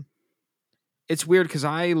 And it's weird because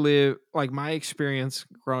I live, like, my experience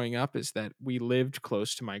growing up is that we lived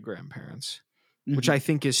close to my grandparents, which Mhm. I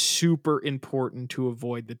think is super important to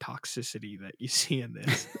avoid the toxicity that you see in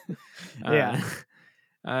this. Yeah.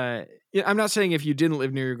 Yeah, I'm not saying if you didn't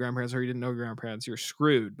live near your grandparents or you didn't know your grandparents, you're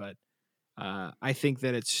screwed, but I think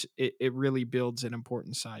that it really builds an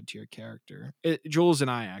important side to your character. Jules and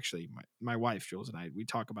I, actually, my wife Jules and I, we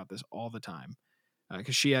talk about this all the time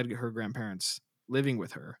because she had her grandparents living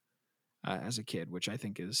with her as a kid, which I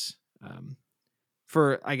think is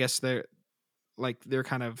for, I guess, their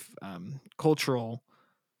kind of cultural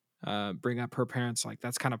bring up her parents, like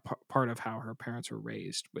that's kind of part of how her parents were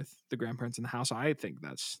raised with the grandparents in the house. I think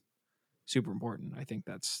that's super important. I think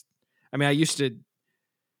that's, I mean, I used to,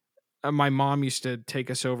 my mom used to take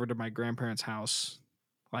us over to my grandparents' house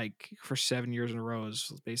like for 7 years in a row.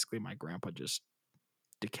 Is basically my grandpa just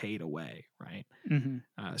decayed away, right? Mhm.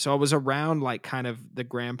 So I was around like kind of the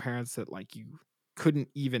grandparents that like you couldn't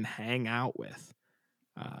even hang out with,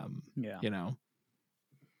 Yeah. you know.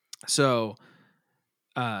 So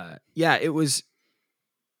yeah,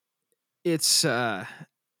 it's I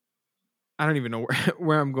don't even know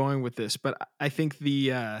where I'm going with this, but I think the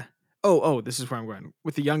this is where I'm going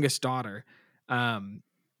with the youngest daughter. Um,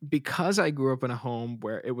 because I grew up in a home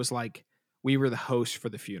where it was like we were the host for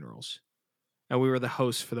the funerals and we were the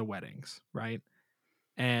host for the weddings, right?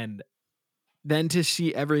 And then to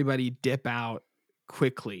see everybody dip out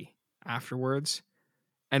quickly afterwards,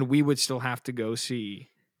 and we would still have to go see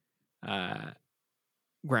uh,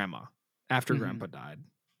 grandma after Mhm. grandpa died.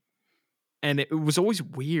 And it was always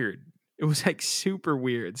weird. It was like super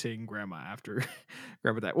weird seeing grandma after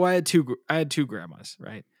grandpa died. Well, I had two grandmas,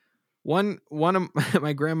 right? One of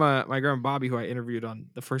my grandma Bobby, who I interviewed on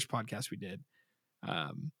the first podcast we did.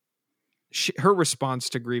 Um, her response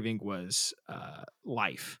to grieving was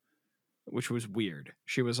life, which was weird.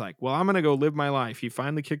 She was like, "Well, I'm gonna go live my life. He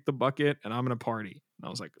finally kicked the bucket, and I'm gonna party." And I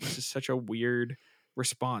was like, "This is such a weird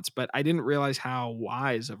response," but I didn't realize how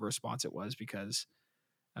wise of a response it was because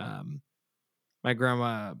um, my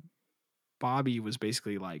grandma Bobby was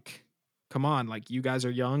basically like, "Come on, like you guys are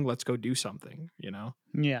young, let's go do something," you know?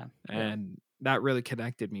 Yeah. Yeah. And that really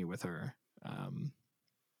connected me with her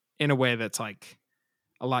in a way that's like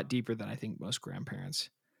a lot deeper than I think most grandparents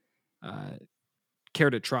uh, care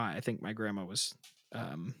to try. I think my grandma was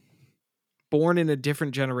um, born in a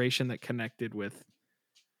different generation that connected with.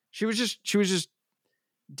 She was just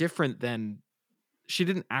different than, she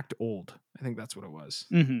didn't act old. I think that's what it was.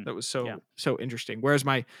 Mhm. That was Yeah. so interesting. Whereas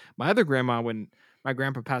my other grandma, when my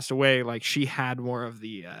grandpa passed away, like she had more of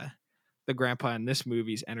the grandpa in this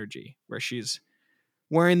movie's energy, where she's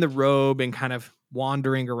wearing the robe and kind of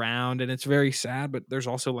wandering around, and it's very sad, but there's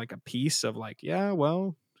also like a piece of like, yeah,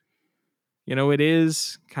 well, it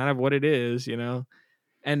is kind of what it is,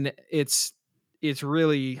 and it's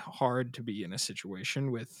really hard to be in a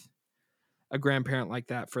situation with a grandparent like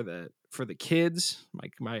that for the kids.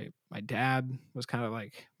 Like my dad was kind of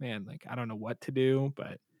like, man, like I don't know what to do,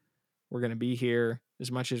 but we're going to be here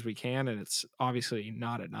as much as we can, and it's obviously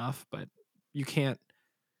not enough, but you can't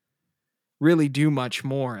really do much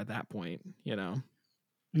more at that point,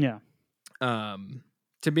 Yeah.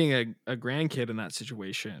 To being a grandkid in that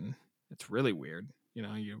situation, it's really weird.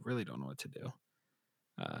 You really don't know what to do.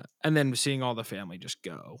 And then seeing all the family just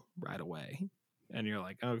go right away, and you're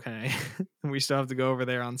like, okay, we still have to go over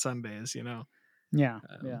there on Sundays. Yeah.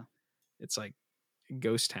 Yeah. It's like a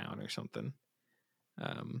ghost town or something.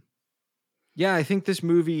 Yeah, I think this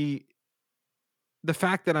movie, the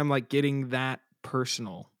fact that I'm like getting that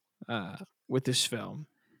personal with this film,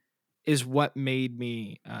 is what made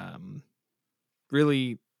me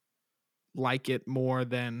really like it more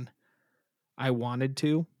than I wanted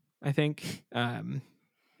to. I think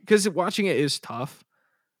because watching it is tough.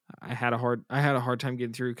 I had a hard time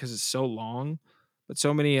getting through because it's so long, but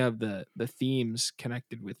so many of the themes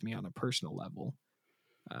connected with me on a personal level,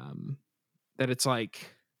 that it's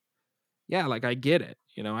like, yeah, like I get it.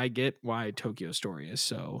 I get why Tokyo Story is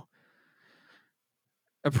so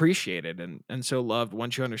appreciated and so loved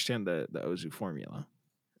once you understand the Ozu formula.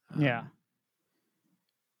 Yeah. Um,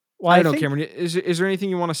 Well, I I don't know, think, Cameron. Is there anything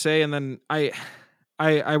you want to say? And then I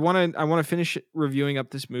want to finish reviewing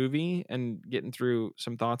up this movie and getting through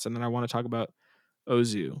some thoughts, and then I want to talk about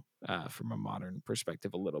Ozu from a modern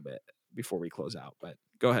perspective a little bit before we close out. But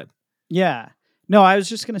go ahead. yeah. No, I was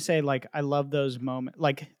just going to say, like, I love those moments.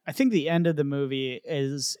 Like, I think the end of the movie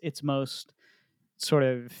is its most sort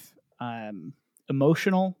of um,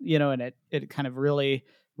 emotional, and it kind of really,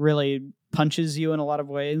 really punches you in a lot of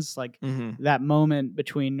ways. Like Mm-hmm. that moment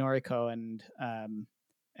between Noriko and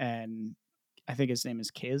I think his name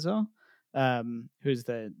is Keizo, who's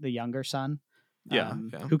the younger son, Yeah,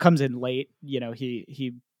 yeah, who comes in late.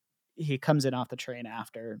 He comes in off the train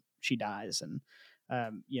after she dies, and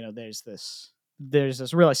there's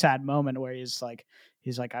this really sad moment where he's like,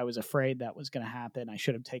 I was afraid that was going to happen. I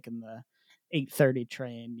should have taken the 8:30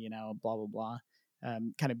 train, blah blah blah,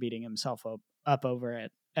 kind of beating himself up over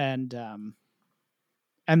it, and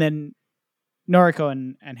then Noriko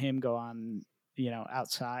and him go on,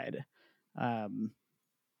 outside, um,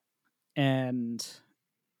 and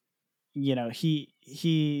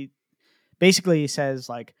he basically says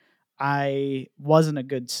like, I wasn't a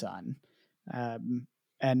good son, um,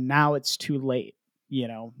 and now it's too late.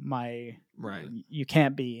 My right. you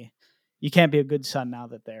can't be a good son now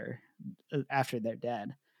that they're after they're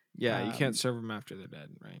dead. Yeah, you can't Um, serve them after they're dead,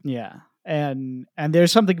 right? yeah, and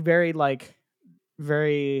there's something very like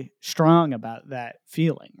very strong about that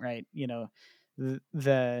feeling, right? The,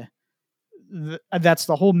 the that's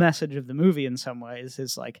the whole message of the movie in some ways,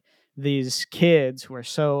 is like these kids who are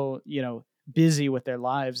so busy with their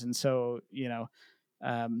lives and so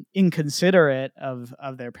inconsiderate of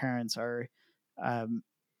their parents are um,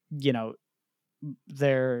 you know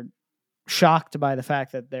they're shocked by the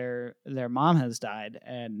fact that their mom has died,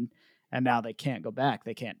 and now they can't go back,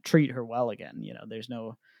 they can't treat her well again. There's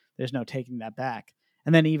no taking that back.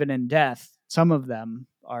 And then even in death, some of them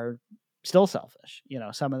are still selfish.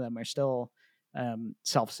 Some of them are still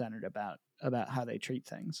self-centered about how they treat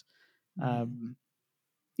things. um,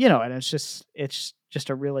 and it's just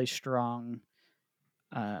a really strong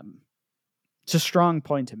um, it's a strong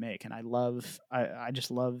point to make, and I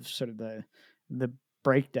just love sort of the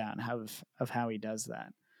breakdown of how he does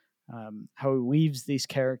that, how he weaves these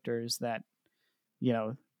characters that you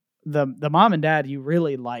know the mom and dad, you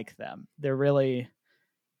really like them, they're really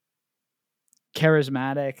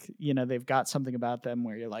charismatic, they've got something about them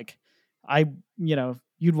where you're like, I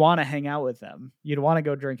you'd want to hang out with them, you'd want to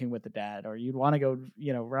go drinking with the dad, or you'd want to go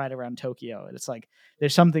ride around Tokyo, and it's like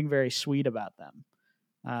there's something very sweet about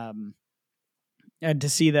them. And to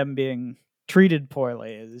see them being treated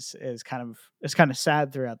poorly is kind of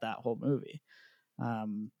sad throughout that whole movie.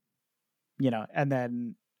 Um, and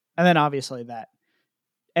then obviously that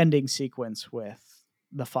ending sequence with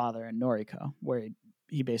the father and Noriko, where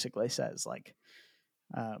he basically says like,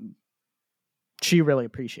 um, she really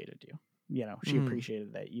appreciated you. She Mm-hmm.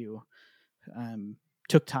 appreciated that you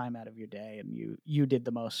took time out of your day, and you did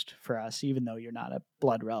the most for us, even though you're not a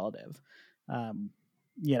blood relative. Um,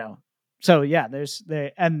 you know, so yeah,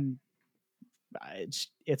 and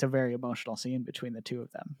it's a very emotional scene between the two of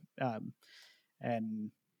them,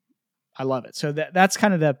 and I love it. So that's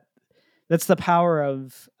kind of that's the power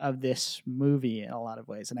of this movie in a lot of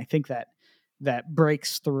ways, and I think that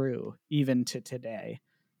breaks through even to today.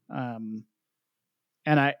 And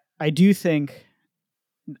I do think,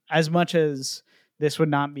 as much as this would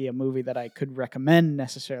not be a movie that I could recommend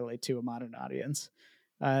necessarily to a modern audience,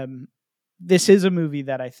 this is a movie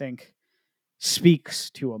that I think speaks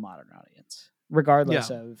to a modern audience, regardless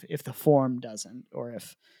Yeah. of if the form doesn't, or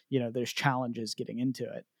if there's challenges getting into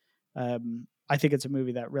it. I think it's a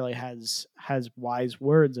movie that really has wise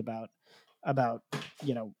words about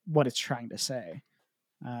what it's trying to say.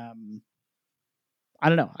 I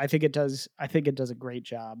don't know. I think it does a great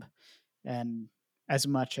job. And as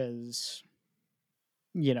much as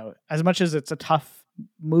it's a tough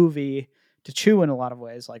movie to chew in a lot of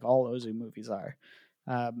ways, like all Ozu movies are,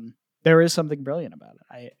 there is something brilliant about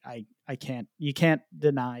it. You can't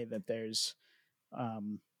deny that there's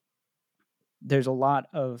a lot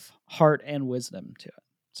of heart and wisdom to it.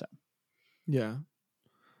 So Yeah.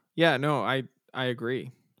 No, I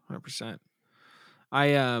agree 100%.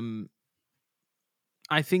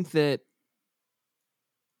 I think that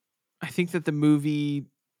the movie,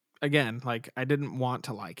 again, like, I didn't want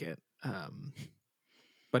to like it,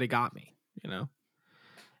 but it got me,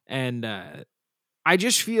 and I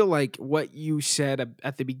just feel like what you said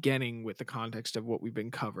at the beginning, with the context of what we've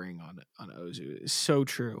been covering on Ozu, is so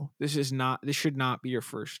true. This should not be your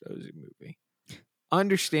first Ozu movie.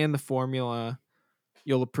 Understand the formula,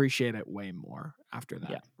 you'll appreciate it way more after that.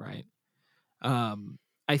 Yeah. Right.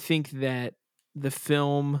 I think that the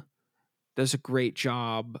film does a great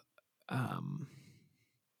job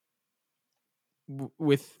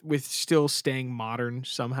with still staying modern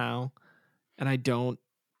somehow, and I don't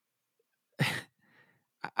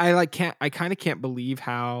I kind of can't believe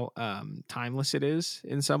how timeless it is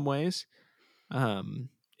in some ways.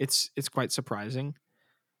 It's quite surprising.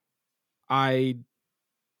 I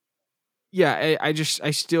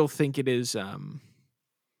still think it is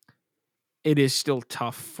still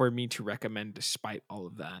tough for me to recommend despite all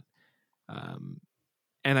of that.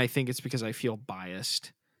 And I think it's because I feel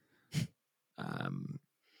biased.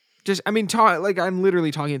 Like, I'm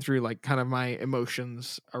literally talking through, like, kind of my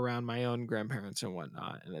emotions around my own grandparents and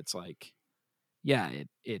whatnot, and it's like, yeah,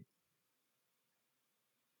 it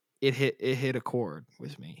hit a chord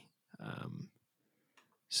with me.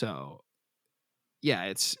 So yeah,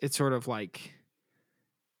 it's sort of like,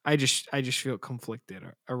 I just feel conflicted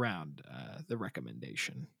around the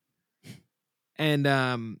recommendation.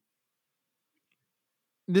 And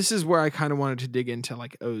this is where I kind of wanted to dig into,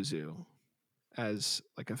 like, Ozu as,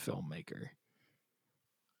 like, a filmmaker.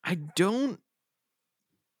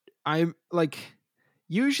 I'm like,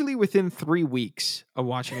 usually within 3 weeks of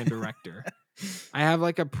watching a director, I have,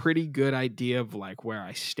 like, a pretty good idea of, like, where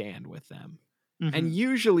I stand with them. Mm-hmm. And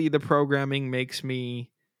usually the programming makes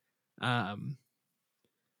me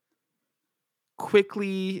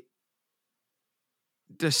quickly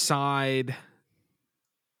decide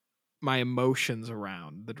my emotions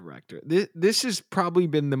around the director. This has probably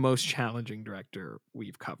been the most challenging director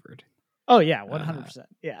we've covered. Oh yeah, 100%.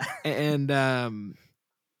 Yeah. And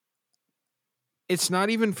it's not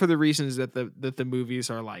even for the reasons that the movies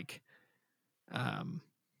are, like,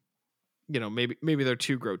 maybe they're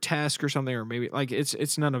too grotesque or something, or maybe, like,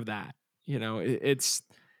 it's none of that. It's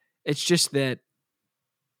just that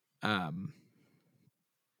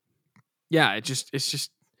it's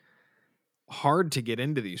just hard to get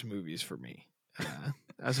into these movies for me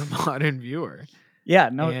as a modern viewer. Yeah,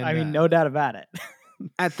 no doubt about it.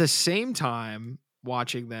 At the same time,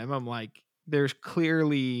 watching them, I'm like, there's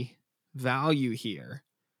clearly value here.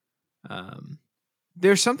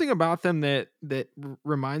 There's something about them that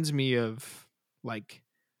reminds me of, like,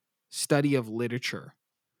 study of literature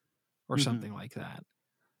or Mhm. something like that.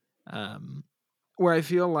 Where I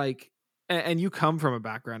feel like, and you come from a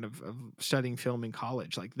background of studying film in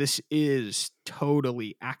college, like, this is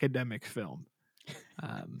totally academic film.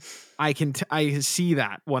 I see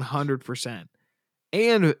that 100%,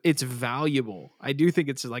 and it's valuable. I do think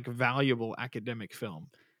it's, like, valuable academic film.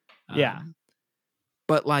 Yeah.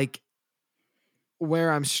 But, like,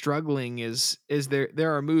 where I'm struggling is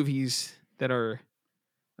there are movies that are,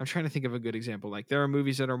 I'm trying to think of a good example. Like, there are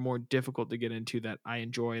movies that are more difficult to get into that I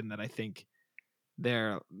enjoy, and that I think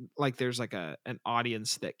they're, like, there's, like, an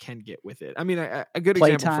audience that can get with it. I mean, a good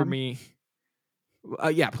example for me,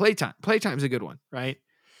 Playtime. Playtime's a good one, right?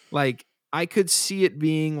 Like, I could see it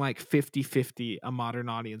being, like, 50-50, a modern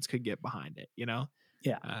audience could get behind it,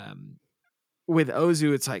 Yeah. With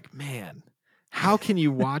Ozu, it's like, man, how can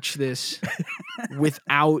you watch this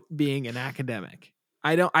without being an academic?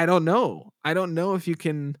 I don't know. I don't know if you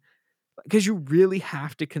can, because you really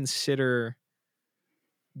have to consider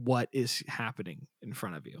what is happening in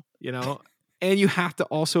front of you, and you have to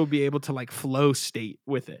also be able to like flow state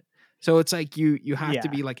with it. So it's like you have to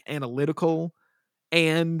Yeah. be like analytical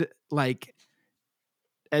and like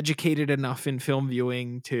educated enough in film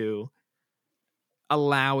viewing to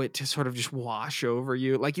allow it to sort of just wash over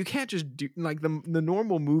you. Like you can't just do like the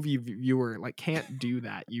normal movie viewer like can't do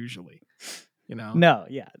that usually, No,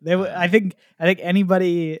 yeah. Um, I think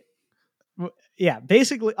anybody yeah,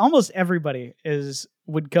 basically almost everybody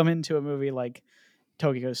would come into a movie like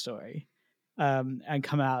Tokyo Story, and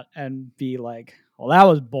come out and be like, "Well, that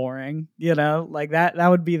was boring," like that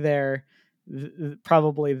would be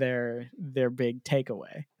probably their big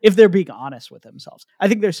takeaway if they're being honest with themselves. I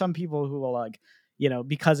think there's some people who will like,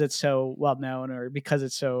 because it's so well known or because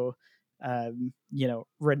it's so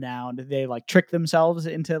renowned, they like trick themselves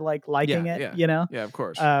into like liking yeah, it, yeah, yeah, of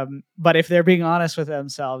course. but if they're being honest with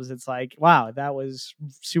themselves, it's like, wow, that was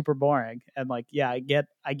super boring. And like, yeah, I get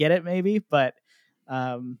it maybe, but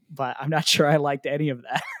I'm not sure I liked any of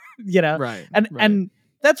that, Right, and right.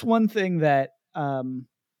 that's one thing that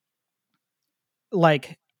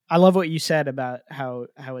like I love what you said about how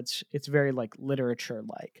it's very like literature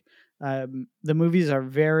like. The movies are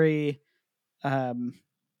very um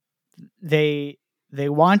they they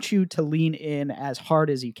want you to lean in as hard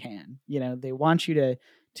as you can. They want you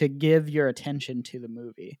to give your attention to the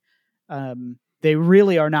movie. They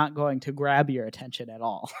really are not going to grab your attention at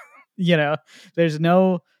all. you know, there's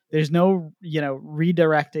no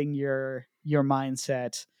redirecting your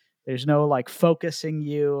mindset. There's no like focusing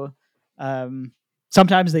you. Um,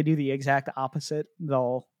 Sometimes they do the exact opposite.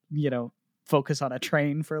 They'll focus on a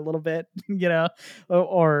train for a little bit,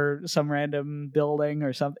 or some random building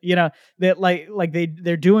or something, that like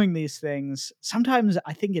they're doing these things sometimes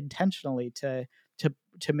I think intentionally to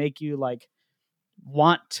make you like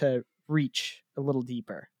want to reach a little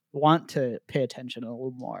deeper, want to pay attention a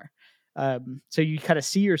little more. So you kind of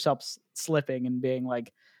see yourself slipping and being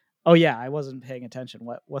like, oh yeah, I wasn't paying attention,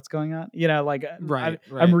 what's going on, like Right, I'm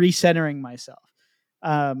right. recentering myself.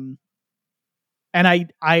 um and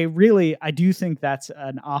I do think that's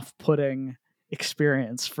an off-putting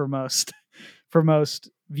experience for most for most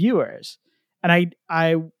viewers. And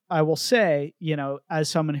I will say, as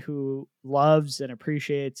someone who loves and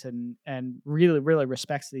appreciates and really really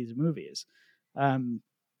respects these movies, um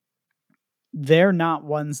they're not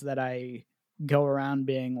ones that I go around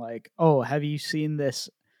being like, "Oh, have you seen this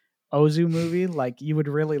Ozu movie? Like you would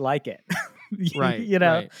really like it." Right, you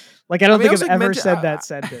know? right. Like I I don't mean, I think was I've like ever meant to. said that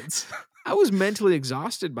sentence. I was mentally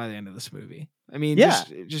exhausted by the end of this movie. I mean, Yeah.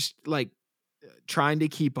 just like trying to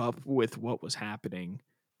keep up with what was happening.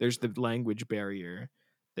 There's the language barrier,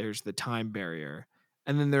 there's the time barrier,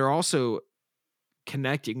 and then they're also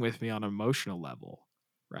connecting with me on an emotional level,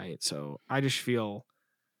 right? So I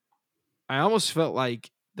almost felt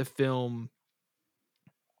like the film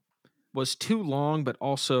was too long, but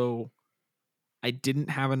also I didn't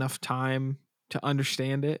have enough time to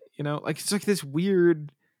understand it. Like it's like this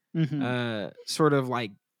weird Mhm. sort of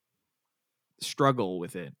like struggle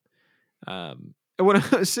with it. And when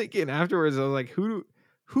I was thinking afterwards, I was like, who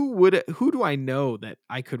do I know that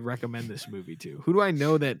I could recommend this movie to? Who do I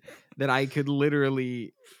know that I could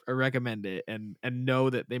literally recommend it and know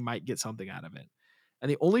that they might get something out of it? And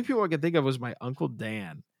the only people I could think of was my uncle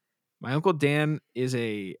Dan. My uncle Dan is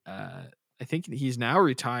I think he's now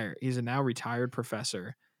retired. He's a now retired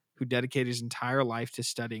professor who dedicated his entire life to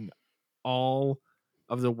studying all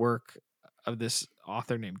of the work of this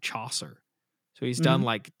author named Chaucer. So he's done Mhm.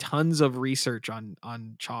 like tons of research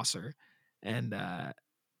on Chaucer, and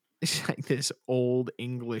it's like this old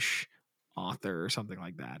English author or something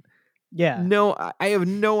like that. Yeah. No, I have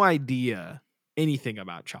no idea anything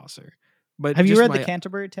about Chaucer, but Have you just read the my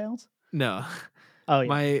Canterbury Tales? no, Oh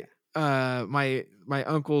yeah. my my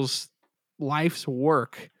uncle's life's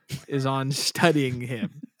work is on studying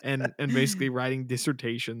him and basically writing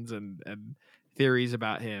dissertations and theories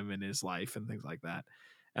about him and his life and things like that.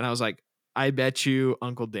 And I was like, I bet you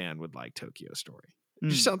Uncle Dan would like Tokyo Story.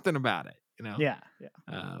 Just Mm. something about it. Yeah.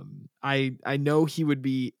 Yeah. I know he would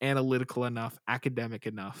be analytical enough, academic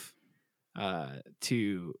enough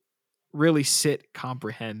to really sit,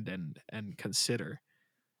 comprehend, and consider.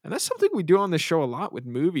 And that's something we do on the show a lot with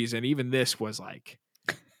movies. And even this was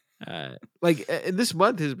this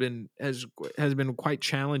month has been quite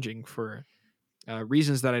challenging for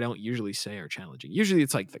reasons that I don't usually say are challenging. Usually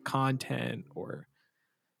it's like the content or,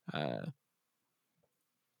 uh,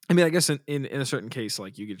 I mean, I guess in a certain case,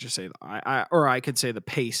 like you could just say I could say the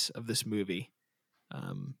pace of this movie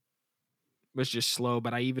um, was just slow,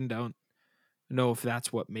 but I even don't know if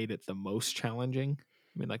that's what made it the most challenging.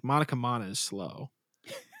 I mean, like Monica Mana is slow.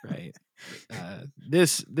 right?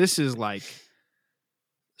 This is like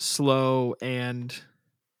slow and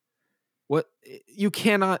what you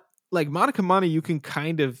cannot like Monica Money. You can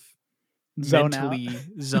kind of Zone out. mentally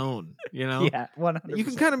zone, you know. Yeah, 100%. You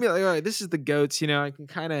can kind of be like, all right, this is the goats, you know. I can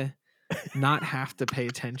kind of not have to pay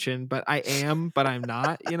attention, but I am, but I'm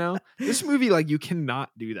not, you know. This movie, like, you cannot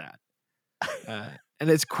do that, and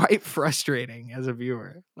it's quite frustrating as a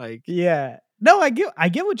viewer. Like, Yeah. No, I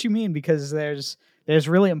get what you mean, because there's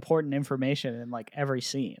really important information in like every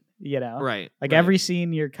scene, you know? right, Like right. every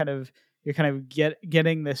scene you're kind of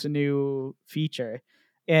getting this new feature.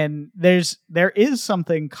 And there is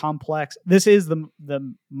something complex. This is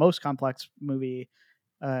the most complex movie,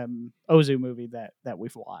 Ozu movie that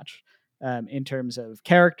we've watched, in terms of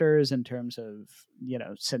characters, in terms of, you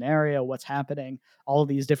know, scenario, what's happening. All of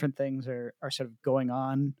these different things are sort of going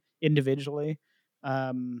on individually.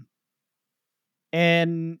 Um,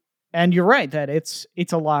 and you're right that it's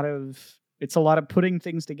a lot of putting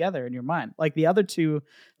things together in your mind. Like the other two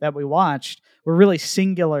that we watched were really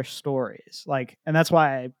singular stories, like, and that's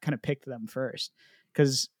why I kind of picked them first,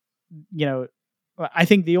 because, you know, I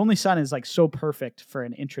think The Only Son is like so perfect for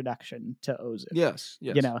an introduction to Ozu. Yes,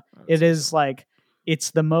 You know, I would it say is so. like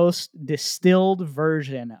it's the most distilled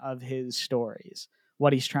version of his stories,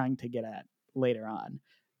 what he's trying to get at later on.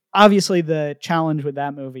 Obviously the challenge with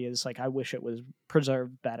that movie is like I wish it was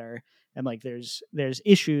preserved better, and like there's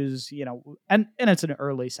issues, you know, and it's an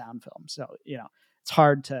early sound film, so, you know, it's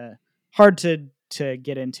hard to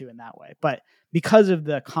get into in that way. But because of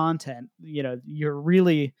the content, you know, you're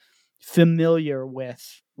really familiar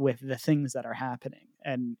with the things that are happening,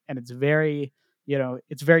 and it's very, you know,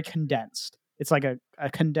 it's very condensed. It's like a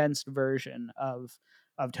condensed version of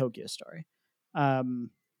Tokyo Story. um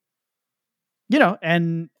you know,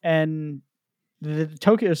 and the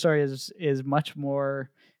Tokyo Story is much more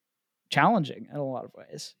challenging in a lot of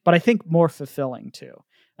ways, but I think more fulfilling too.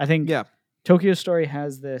 I think Yeah, Tokyo Story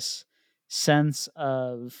has this sense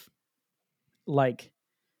of like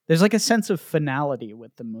there's like a sense of finality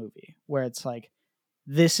with the movie, where it's like,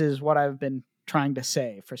 this is what I've been trying to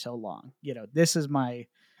say for so long. You know, this is my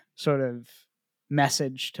sort of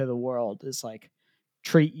message to the world, is like,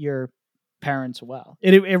 treat your parents well.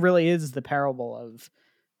 It really is the parable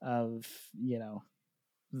of, you know,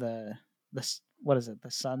 the what is it, the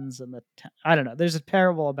sons and the I don't know. There's a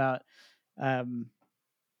parable about um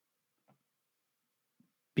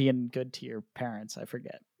being good to your parents. I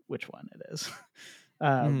forget which one it is.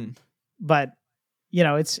 mhm. But you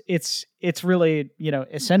know, it's really, you know,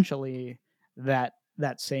 essentially that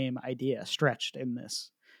same idea stretched in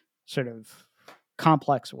this sort of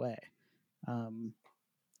complex way. um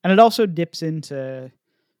and it also dips into,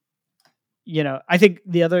 you know, I think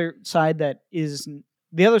the other side of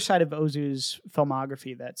Ozu's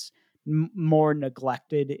filmography that's more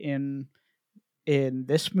neglected in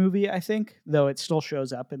this movie, I think, though it still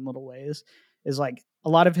shows up in little ways, is like a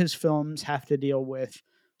lot of his films have to deal with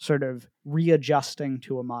sort of readjusting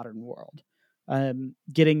to a modern world,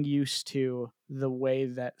 getting used to the way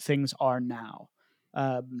that things are now.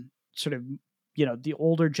 Sort of, you know, the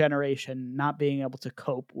older generation not being able to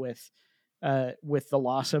cope with the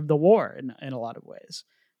loss of the war in a lot of ways.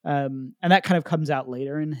 And that kind of comes out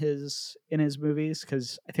later in his movies,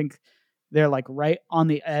 because I think they're like right on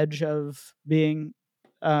the edge of being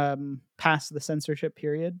past the censorship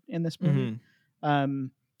period in this movie. Mhm.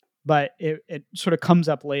 Um, but it sort of comes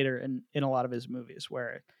up later in a lot of his movies,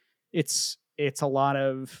 where it's a lot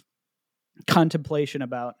of contemplation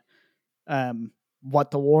about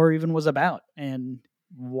what the war even was about, and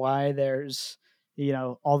why there's, you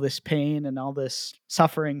know, all this pain and all this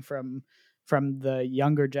suffering from the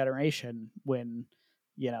younger generation, when,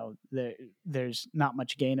 you know, there's not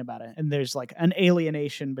much gain about it, and there's like an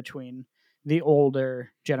alienation between the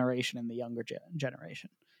older generation and the younger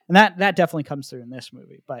generation, and that definitely comes through in this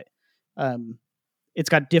movie. But um it's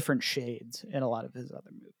got different shades in a lot of his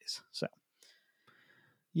other movies. So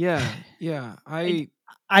Yeah, yeah. I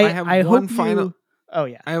I have I one hope final. you. Oh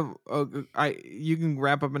yeah. I have. You can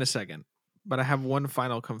wrap up in a second, but I have one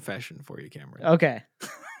final confession for you, Cameron. Okay.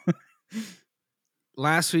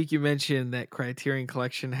 Last week you mentioned that Criterion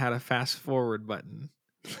Collection had a fast forward button.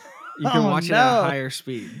 You can Oh watch it at a no. higher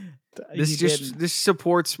speed. You didn't. This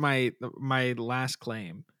supports my last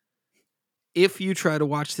claim. If you try to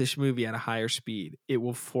watch this movie at a higher speed, it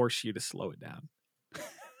will force you to slow it down,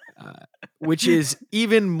 which is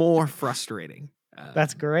even more frustrating.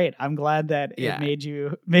 That's great. I'm glad that it Yeah, made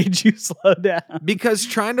you slow down. because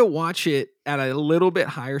trying to watch it at a little bit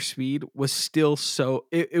higher speed was still so.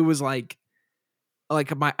 It was like I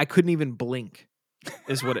couldn't even blink.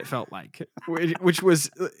 is what it felt like. Which was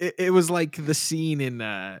it was like the scene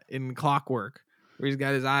in Clockwork where he's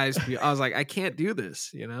got his eyes. I was like, I can't do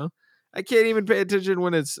this. I can't even pay attention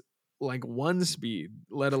when it's like 1 speed,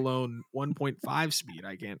 let alone 1.5 speed.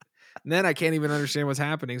 I can't. And then I can't even understand what's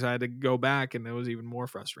happening, so I had to go back, and it was even more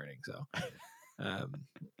frustrating. So,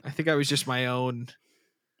 I think I was just my own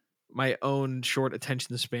short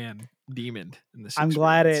attention span demon in this. I'm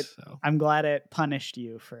glad it punished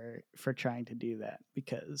you for trying to do that,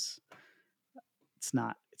 because it's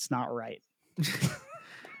not right.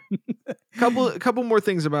 Couple more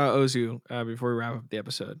things about Ozu before we wrap up the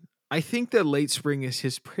episode. I think that Late Spring is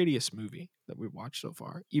his prettiest movie that we've watched so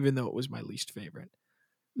far, even though it was my least favorite.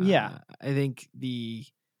 Yeah. I think the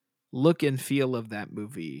look and feel of that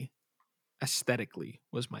movie aesthetically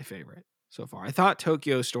was my favorite so far. I thought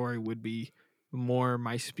Tokyo Story would be more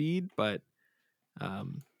my speed, but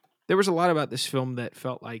there was a lot about this film that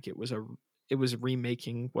felt like it was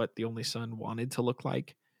remaking what The Only Son wanted to look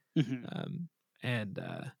like. Mm-hmm. And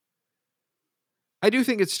I do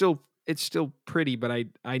think it's still pretty, but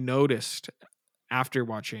I noticed after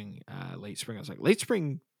watching Late Spring, I was like, Late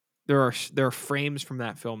Spring, there are frames from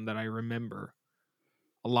that film that I remember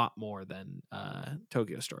a lot more than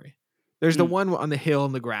Tokyo Story. There's the one on the hill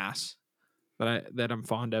in the grass that I'm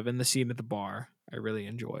fond of, and the scene at the bar I really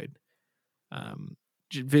enjoyed.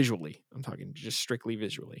 Visually, I'm talking just strictly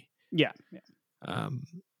visually. Yeah.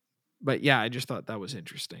 But yeah, I just thought that was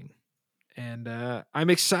interesting. And I'm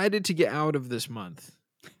excited to get out of this month.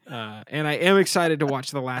 And I am excited to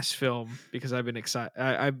watch the last film because I've been excited.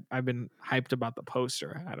 I've been hyped about the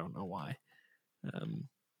poster. I don't know why.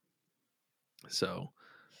 So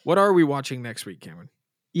what are we watching next week, Cameron?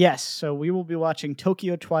 Yes. So we will be watching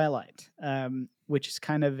Tokyo Twilight, which is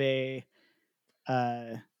kind of a,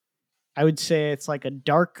 I would say it's like a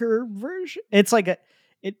darker version. It's like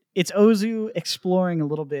it's Ozu exploring a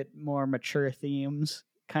little bit more mature themes.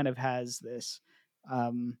 Kind of has this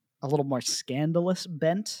a little more scandalous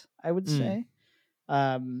bent, I would say.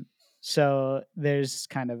 So there's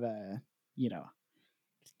kind of a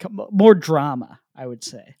more drama, I would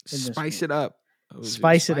say. Spice it up. Ozu.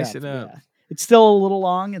 Spice it up. Yeah. It's still a little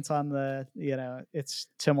long. It's on the it's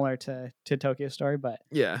similar to Tokyo Story, but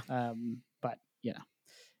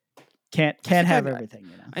can't have everything.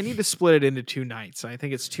 I need to split it into 2 nights. I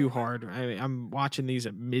think it's too hard. I'm watching these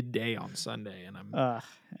at midday on Sunday, and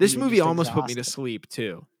this movie almost put me to sleep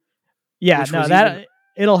too. Yeah, no,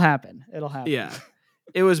 it'll happen. It'll happen. Yeah,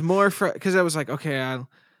 it was more because I was like, okay,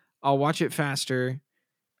 I'll watch it faster.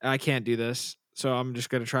 I can't do this, so I'm just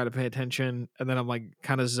gonna try to pay attention, and then I'm like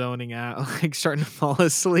kind of zoning out, like starting to fall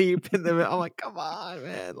asleep, and then I'm like, come on,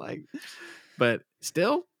 man, like, but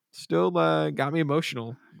still got me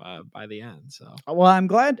emotional by the end. So well, I'm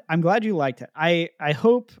glad you liked it. I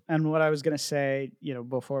hope, and what I was gonna say,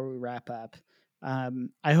 before we wrap up,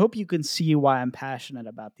 I hope you can see why I'm passionate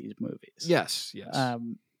about these movies. Yes.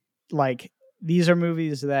 Like, these are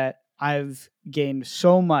movies that I've gained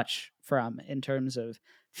so much from in terms of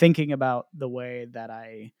thinking about the way that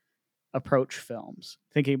I approach films,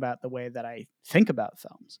 thinking about the way that I think about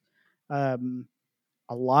films. A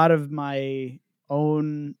lot of my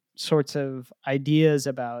own sorts of ideas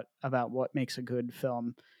about what makes a good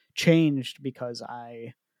film changed because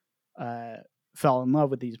I fell in love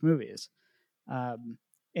with these movies.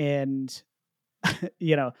 And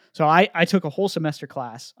so I took a whole semester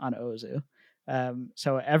class on Ozu.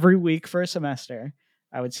 So every week for a semester,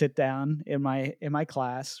 I would sit down in my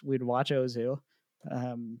class. We'd watch Ozu.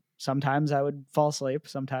 Sometimes I would fall asleep.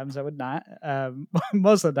 Sometimes I would not.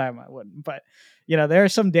 Most of the time I wouldn't. But there are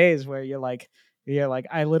some days where you're like,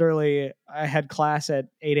 I had class at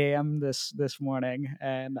 8 a.m. this morning,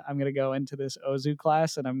 and I'm gonna go into this Ozu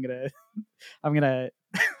class, and I'm gonna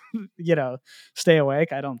stay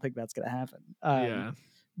awake. I don't think that's gonna happen.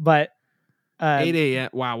 But 8 a.m.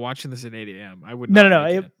 Wow, watching this at 8 a.m. I would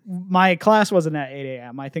no. My class wasn't at 8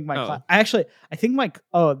 a.m. I think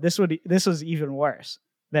this was even worse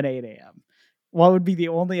than 8 a.m. What would be the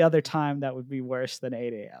only other time that would be worse than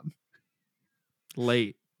 8 a.m.?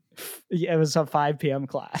 Late. Yeah, it was a 5 p.m.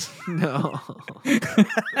 class. No.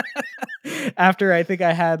 After I think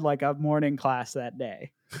I had like a morning class that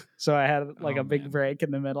day. So I had like a big break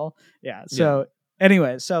in the middle. Yeah. So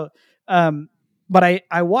anyway, but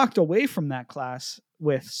I walked away from that class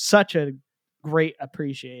with such a great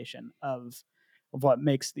appreciation of what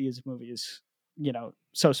makes these movies,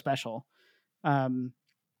 so special. And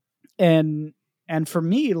for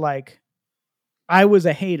me, like, I was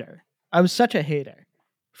a hater. I was such a hater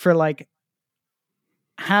for like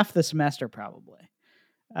half the semester probably.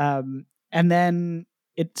 And then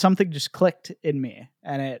something just clicked in me,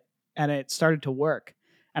 and and it started to work.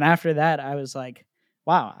 And after that, I was like,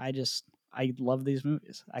 wow, I love these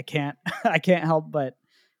movies. I can't I can't help but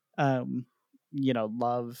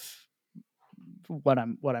love what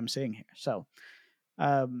I'm seeing here. So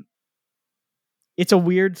um it's a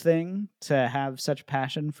weird thing to have such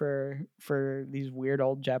passion for these weird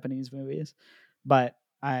old Japanese movies, but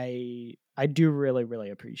I do really really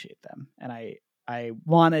appreciate them, and I've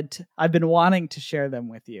been wanting to share them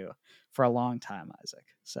with you for a long time, Isaac.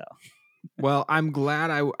 So Well, I'm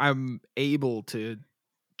glad I'm able to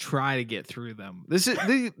try to get through them.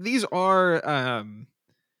 These are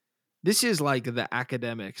this is like the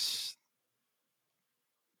academics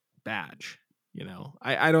badge.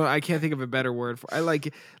 I can't think of a better word for. I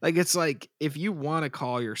like it's like if you want to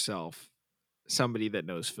call yourself somebody that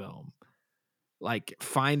knows film, like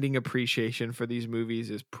finding appreciation for these movies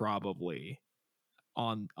is probably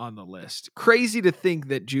on the list. Crazy to think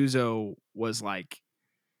that Juzo was like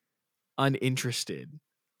uninterested,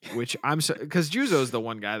 which I'm so, because Juzo is the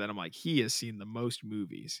one guy that I'm like, he has seen the most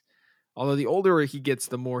movies. Although the older he gets,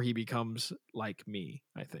 the more he becomes like me,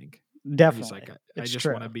 I think. definitely, He's like, I it's just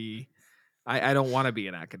true. want to be, I don't want to be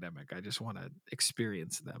an academic. I just want to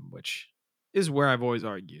experience them, which is where I've always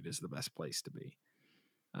argued is the best place to be.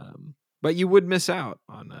 But you would miss out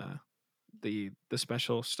on the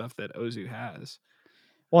special stuff that Ozu has.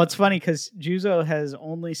 Well, it's funny because Juzo has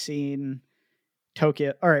only seen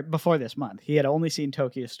Tokyo, or before this month, he had only seen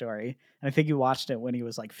Tokyo Story, and I think he watched it when he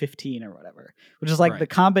was like 15 or whatever, which is like the Right.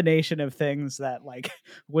 combination of things that like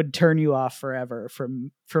would turn you off forever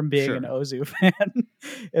from being an Sure. Ozu fan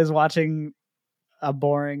is watching a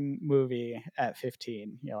boring movie at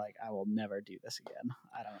 15. You're like, I will never do this again.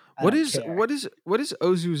 I don't care. What is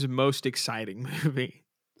Ozu's most exciting movie?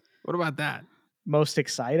 What about that? Most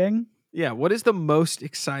exciting? Yeah, what is the most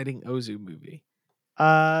exciting Ozu movie?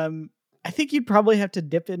 I think you'd probably have to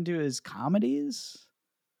dip into his comedies.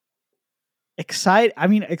 Excited?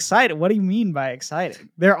 What do you mean by exciting?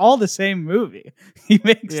 They're all the same movie. He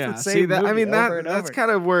makes the same movie over and that's over.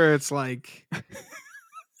 kind of where it's like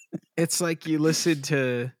it's like you listen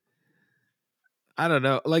to, I don't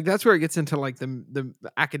know, like that's where it gets into like the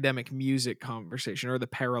academic music conversation, or the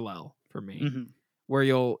parallel for me, where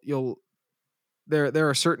you'll there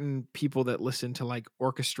are certain people that listen to like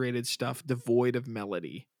orchestrated stuff devoid of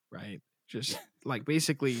melody, right? Just like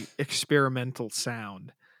basically experimental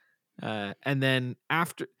sound. And then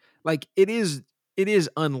after, like it is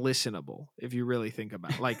unlistenable if you really think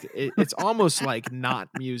about it. Like it's almost like not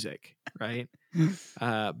music, right?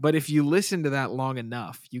 But if you listen to that long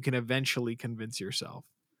enough, you can eventually convince yourself,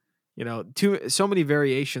 so many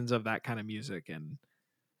variations of that kind of music, and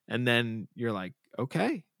then you're like,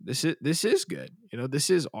 okay, this is good. This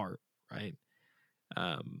is art, right?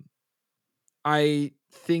 I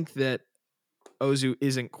think that Ozu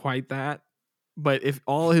isn't quite that, but if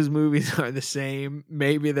all his movies are the same,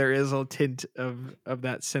 maybe there is a tint of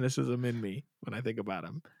that cynicism in me when I think about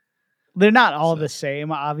him. They're not all the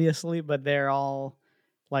same, obviously, but they're all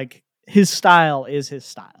like his style is his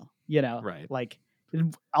style. Right. Like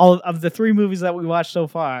all of the 3 movies that we watched so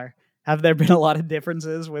far. Have there been a lot of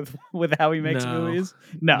differences with how he makes movies?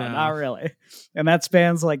 No, not really. And that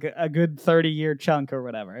spans like a good 30-year chunk or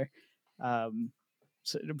whatever, 20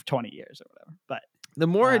 years or whatever. But the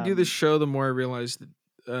more I do this show, the more I realize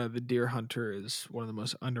that The Deer Hunter is one of the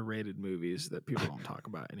most underrated movies that people don't talk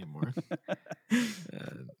about anymore.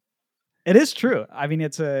 It is true. I mean,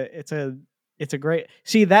 it's a great.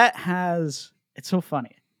 See, it's so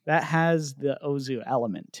funny. That has the Ozu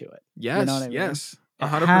element to it. Yes, you know what I mean? Yes,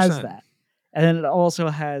 100%. It has that, and then it also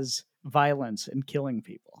has violence and killing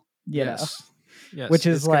people. Yes, which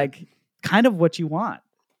is like kind of what you want.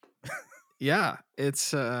 Yeah,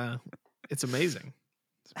 it's amazing.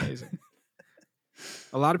 It's amazing.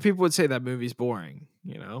 A lot of people would say that movie's boring,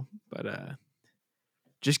 but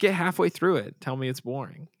just get halfway through it. Tell me it's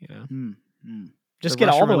boring, Just get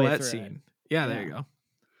all the way through scene. Yeah, there you go.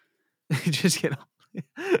 Just get.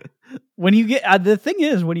 When you get the thing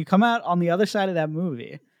is, when you come out on the other side of that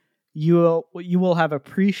movie, you will have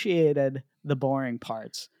appreciated the boring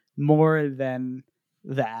parts more than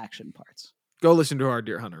the action parts. Go listen to our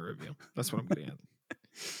Deer Hunter review. That's what I'm getting at.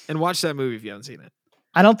 And watch that movie if you haven't seen it.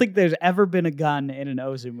 I don't think there's ever been a gun in an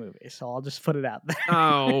Ozu movie, so I'll just put it out there.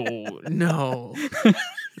 Oh, no.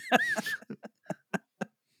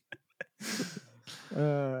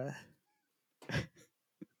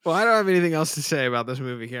 Well, I don't have anything else to say about this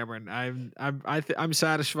movie, Cameron. I'm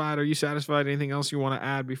satisfied. Are you satisfied? Anything else you want to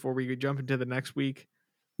add before we jump into the next week?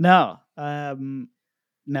 No.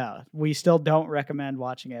 No. We still don't recommend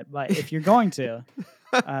watching it, but if you're going to,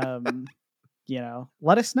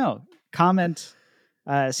 let us know. Comment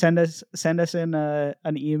Send us in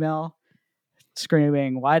an email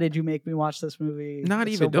screaming, "Why did you make me watch this movie?" Not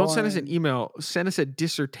It's even. so Don't send us an boring." email. Send us a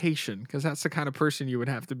dissertation, because that's the kind of person you would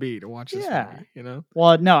have to be to watch this Yeah. movie. You know.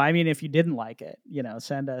 Well, no, I mean, if you didn't like it,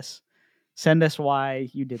 send us why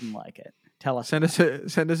you didn't like it. Tell us. Send us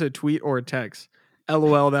a tweet or a text.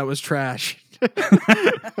 LOL, that was trash.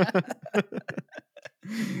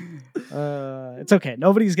 It's okay.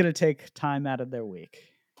 Nobody's gonna take time out of their week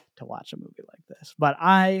to watch a movie like this, but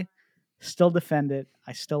I still defend it.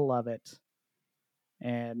 I still love it,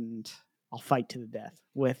 and I'll fight to the death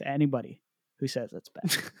with anybody who says it's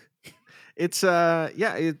bad. It's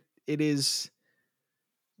it is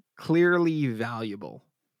clearly valuable.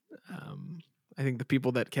 I think the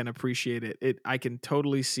people that can appreciate it, I can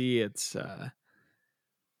totally see it's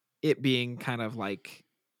it being kind of like,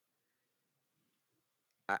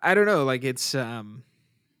 I don't know, like it's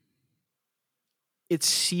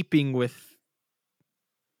seeping with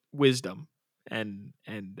wisdom and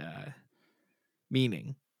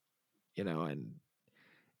meaning, and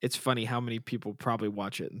it's funny how many people probably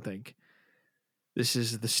watch it and think, this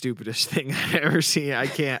is the stupidest thing I've ever seen. I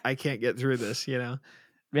can't get through this, Yeah.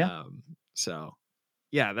 So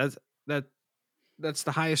yeah, that's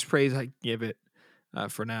the highest praise I give it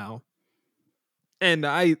for now. And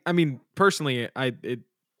I mean, personally, it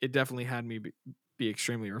definitely had me be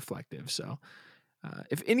extremely reflective. So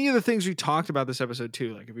if any of the things we talked about this episode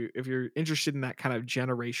too, like if you're interested in that kind of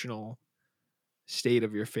generational state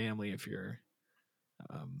of your family, if you're,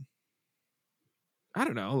 I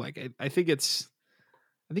don't know, like I think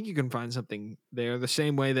you can find something there, the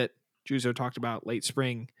same way that Juzo talked about Late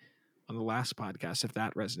Spring on the last podcast. If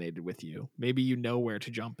that resonated with you, maybe you know where to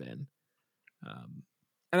jump in.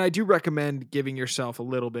 And I do recommend giving yourself a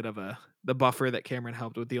little bit of the buffer that Cameron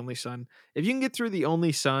helped with The Only Son. If you can get through The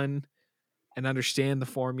Only Son and understand the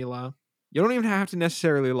formula, you don't even have to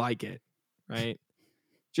necessarily like it, right?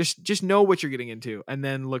 Just know what you're getting into, and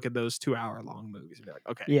then look at those 2-hour-long movies and be like,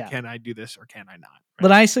 okay, can I do this or can I not? Right? The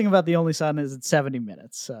nice thing about The Only Son is it's 70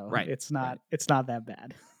 minutes, so it's not that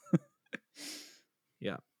bad.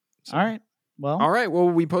 Yeah. So. All right. Well,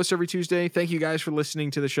 we post every Tuesday. Thank you guys for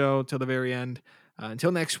listening to the show till the very end.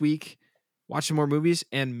 Until next week, watch some more movies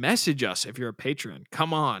and message us if you're a patron.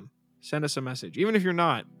 Come on, send us a message. Even if you're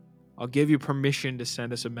not, I'll give you permission to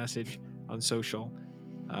send us a message on social.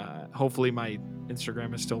 Hopefully my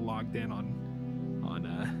Instagram is still logged in on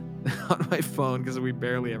on my phone, because we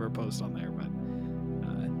barely ever post on there. But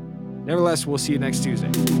nevertheless, we'll see you next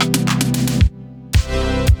Tuesday.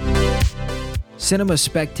 Cinema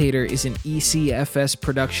Spectator is an ECFS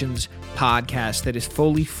Productions podcast that is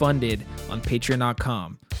fully funded on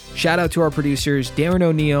Patreon.com. Shout out to our producers, Darren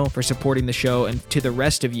O'Neill, for supporting the show, and to the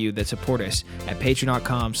rest of you that support us at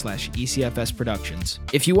Patreon.com/ECFS Productions.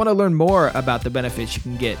 If you want to learn more about the benefits you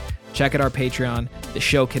can get, check out our Patreon. The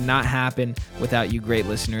show cannot happen without you great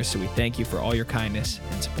listeners, so we thank you for all your kindness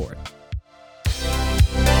and support.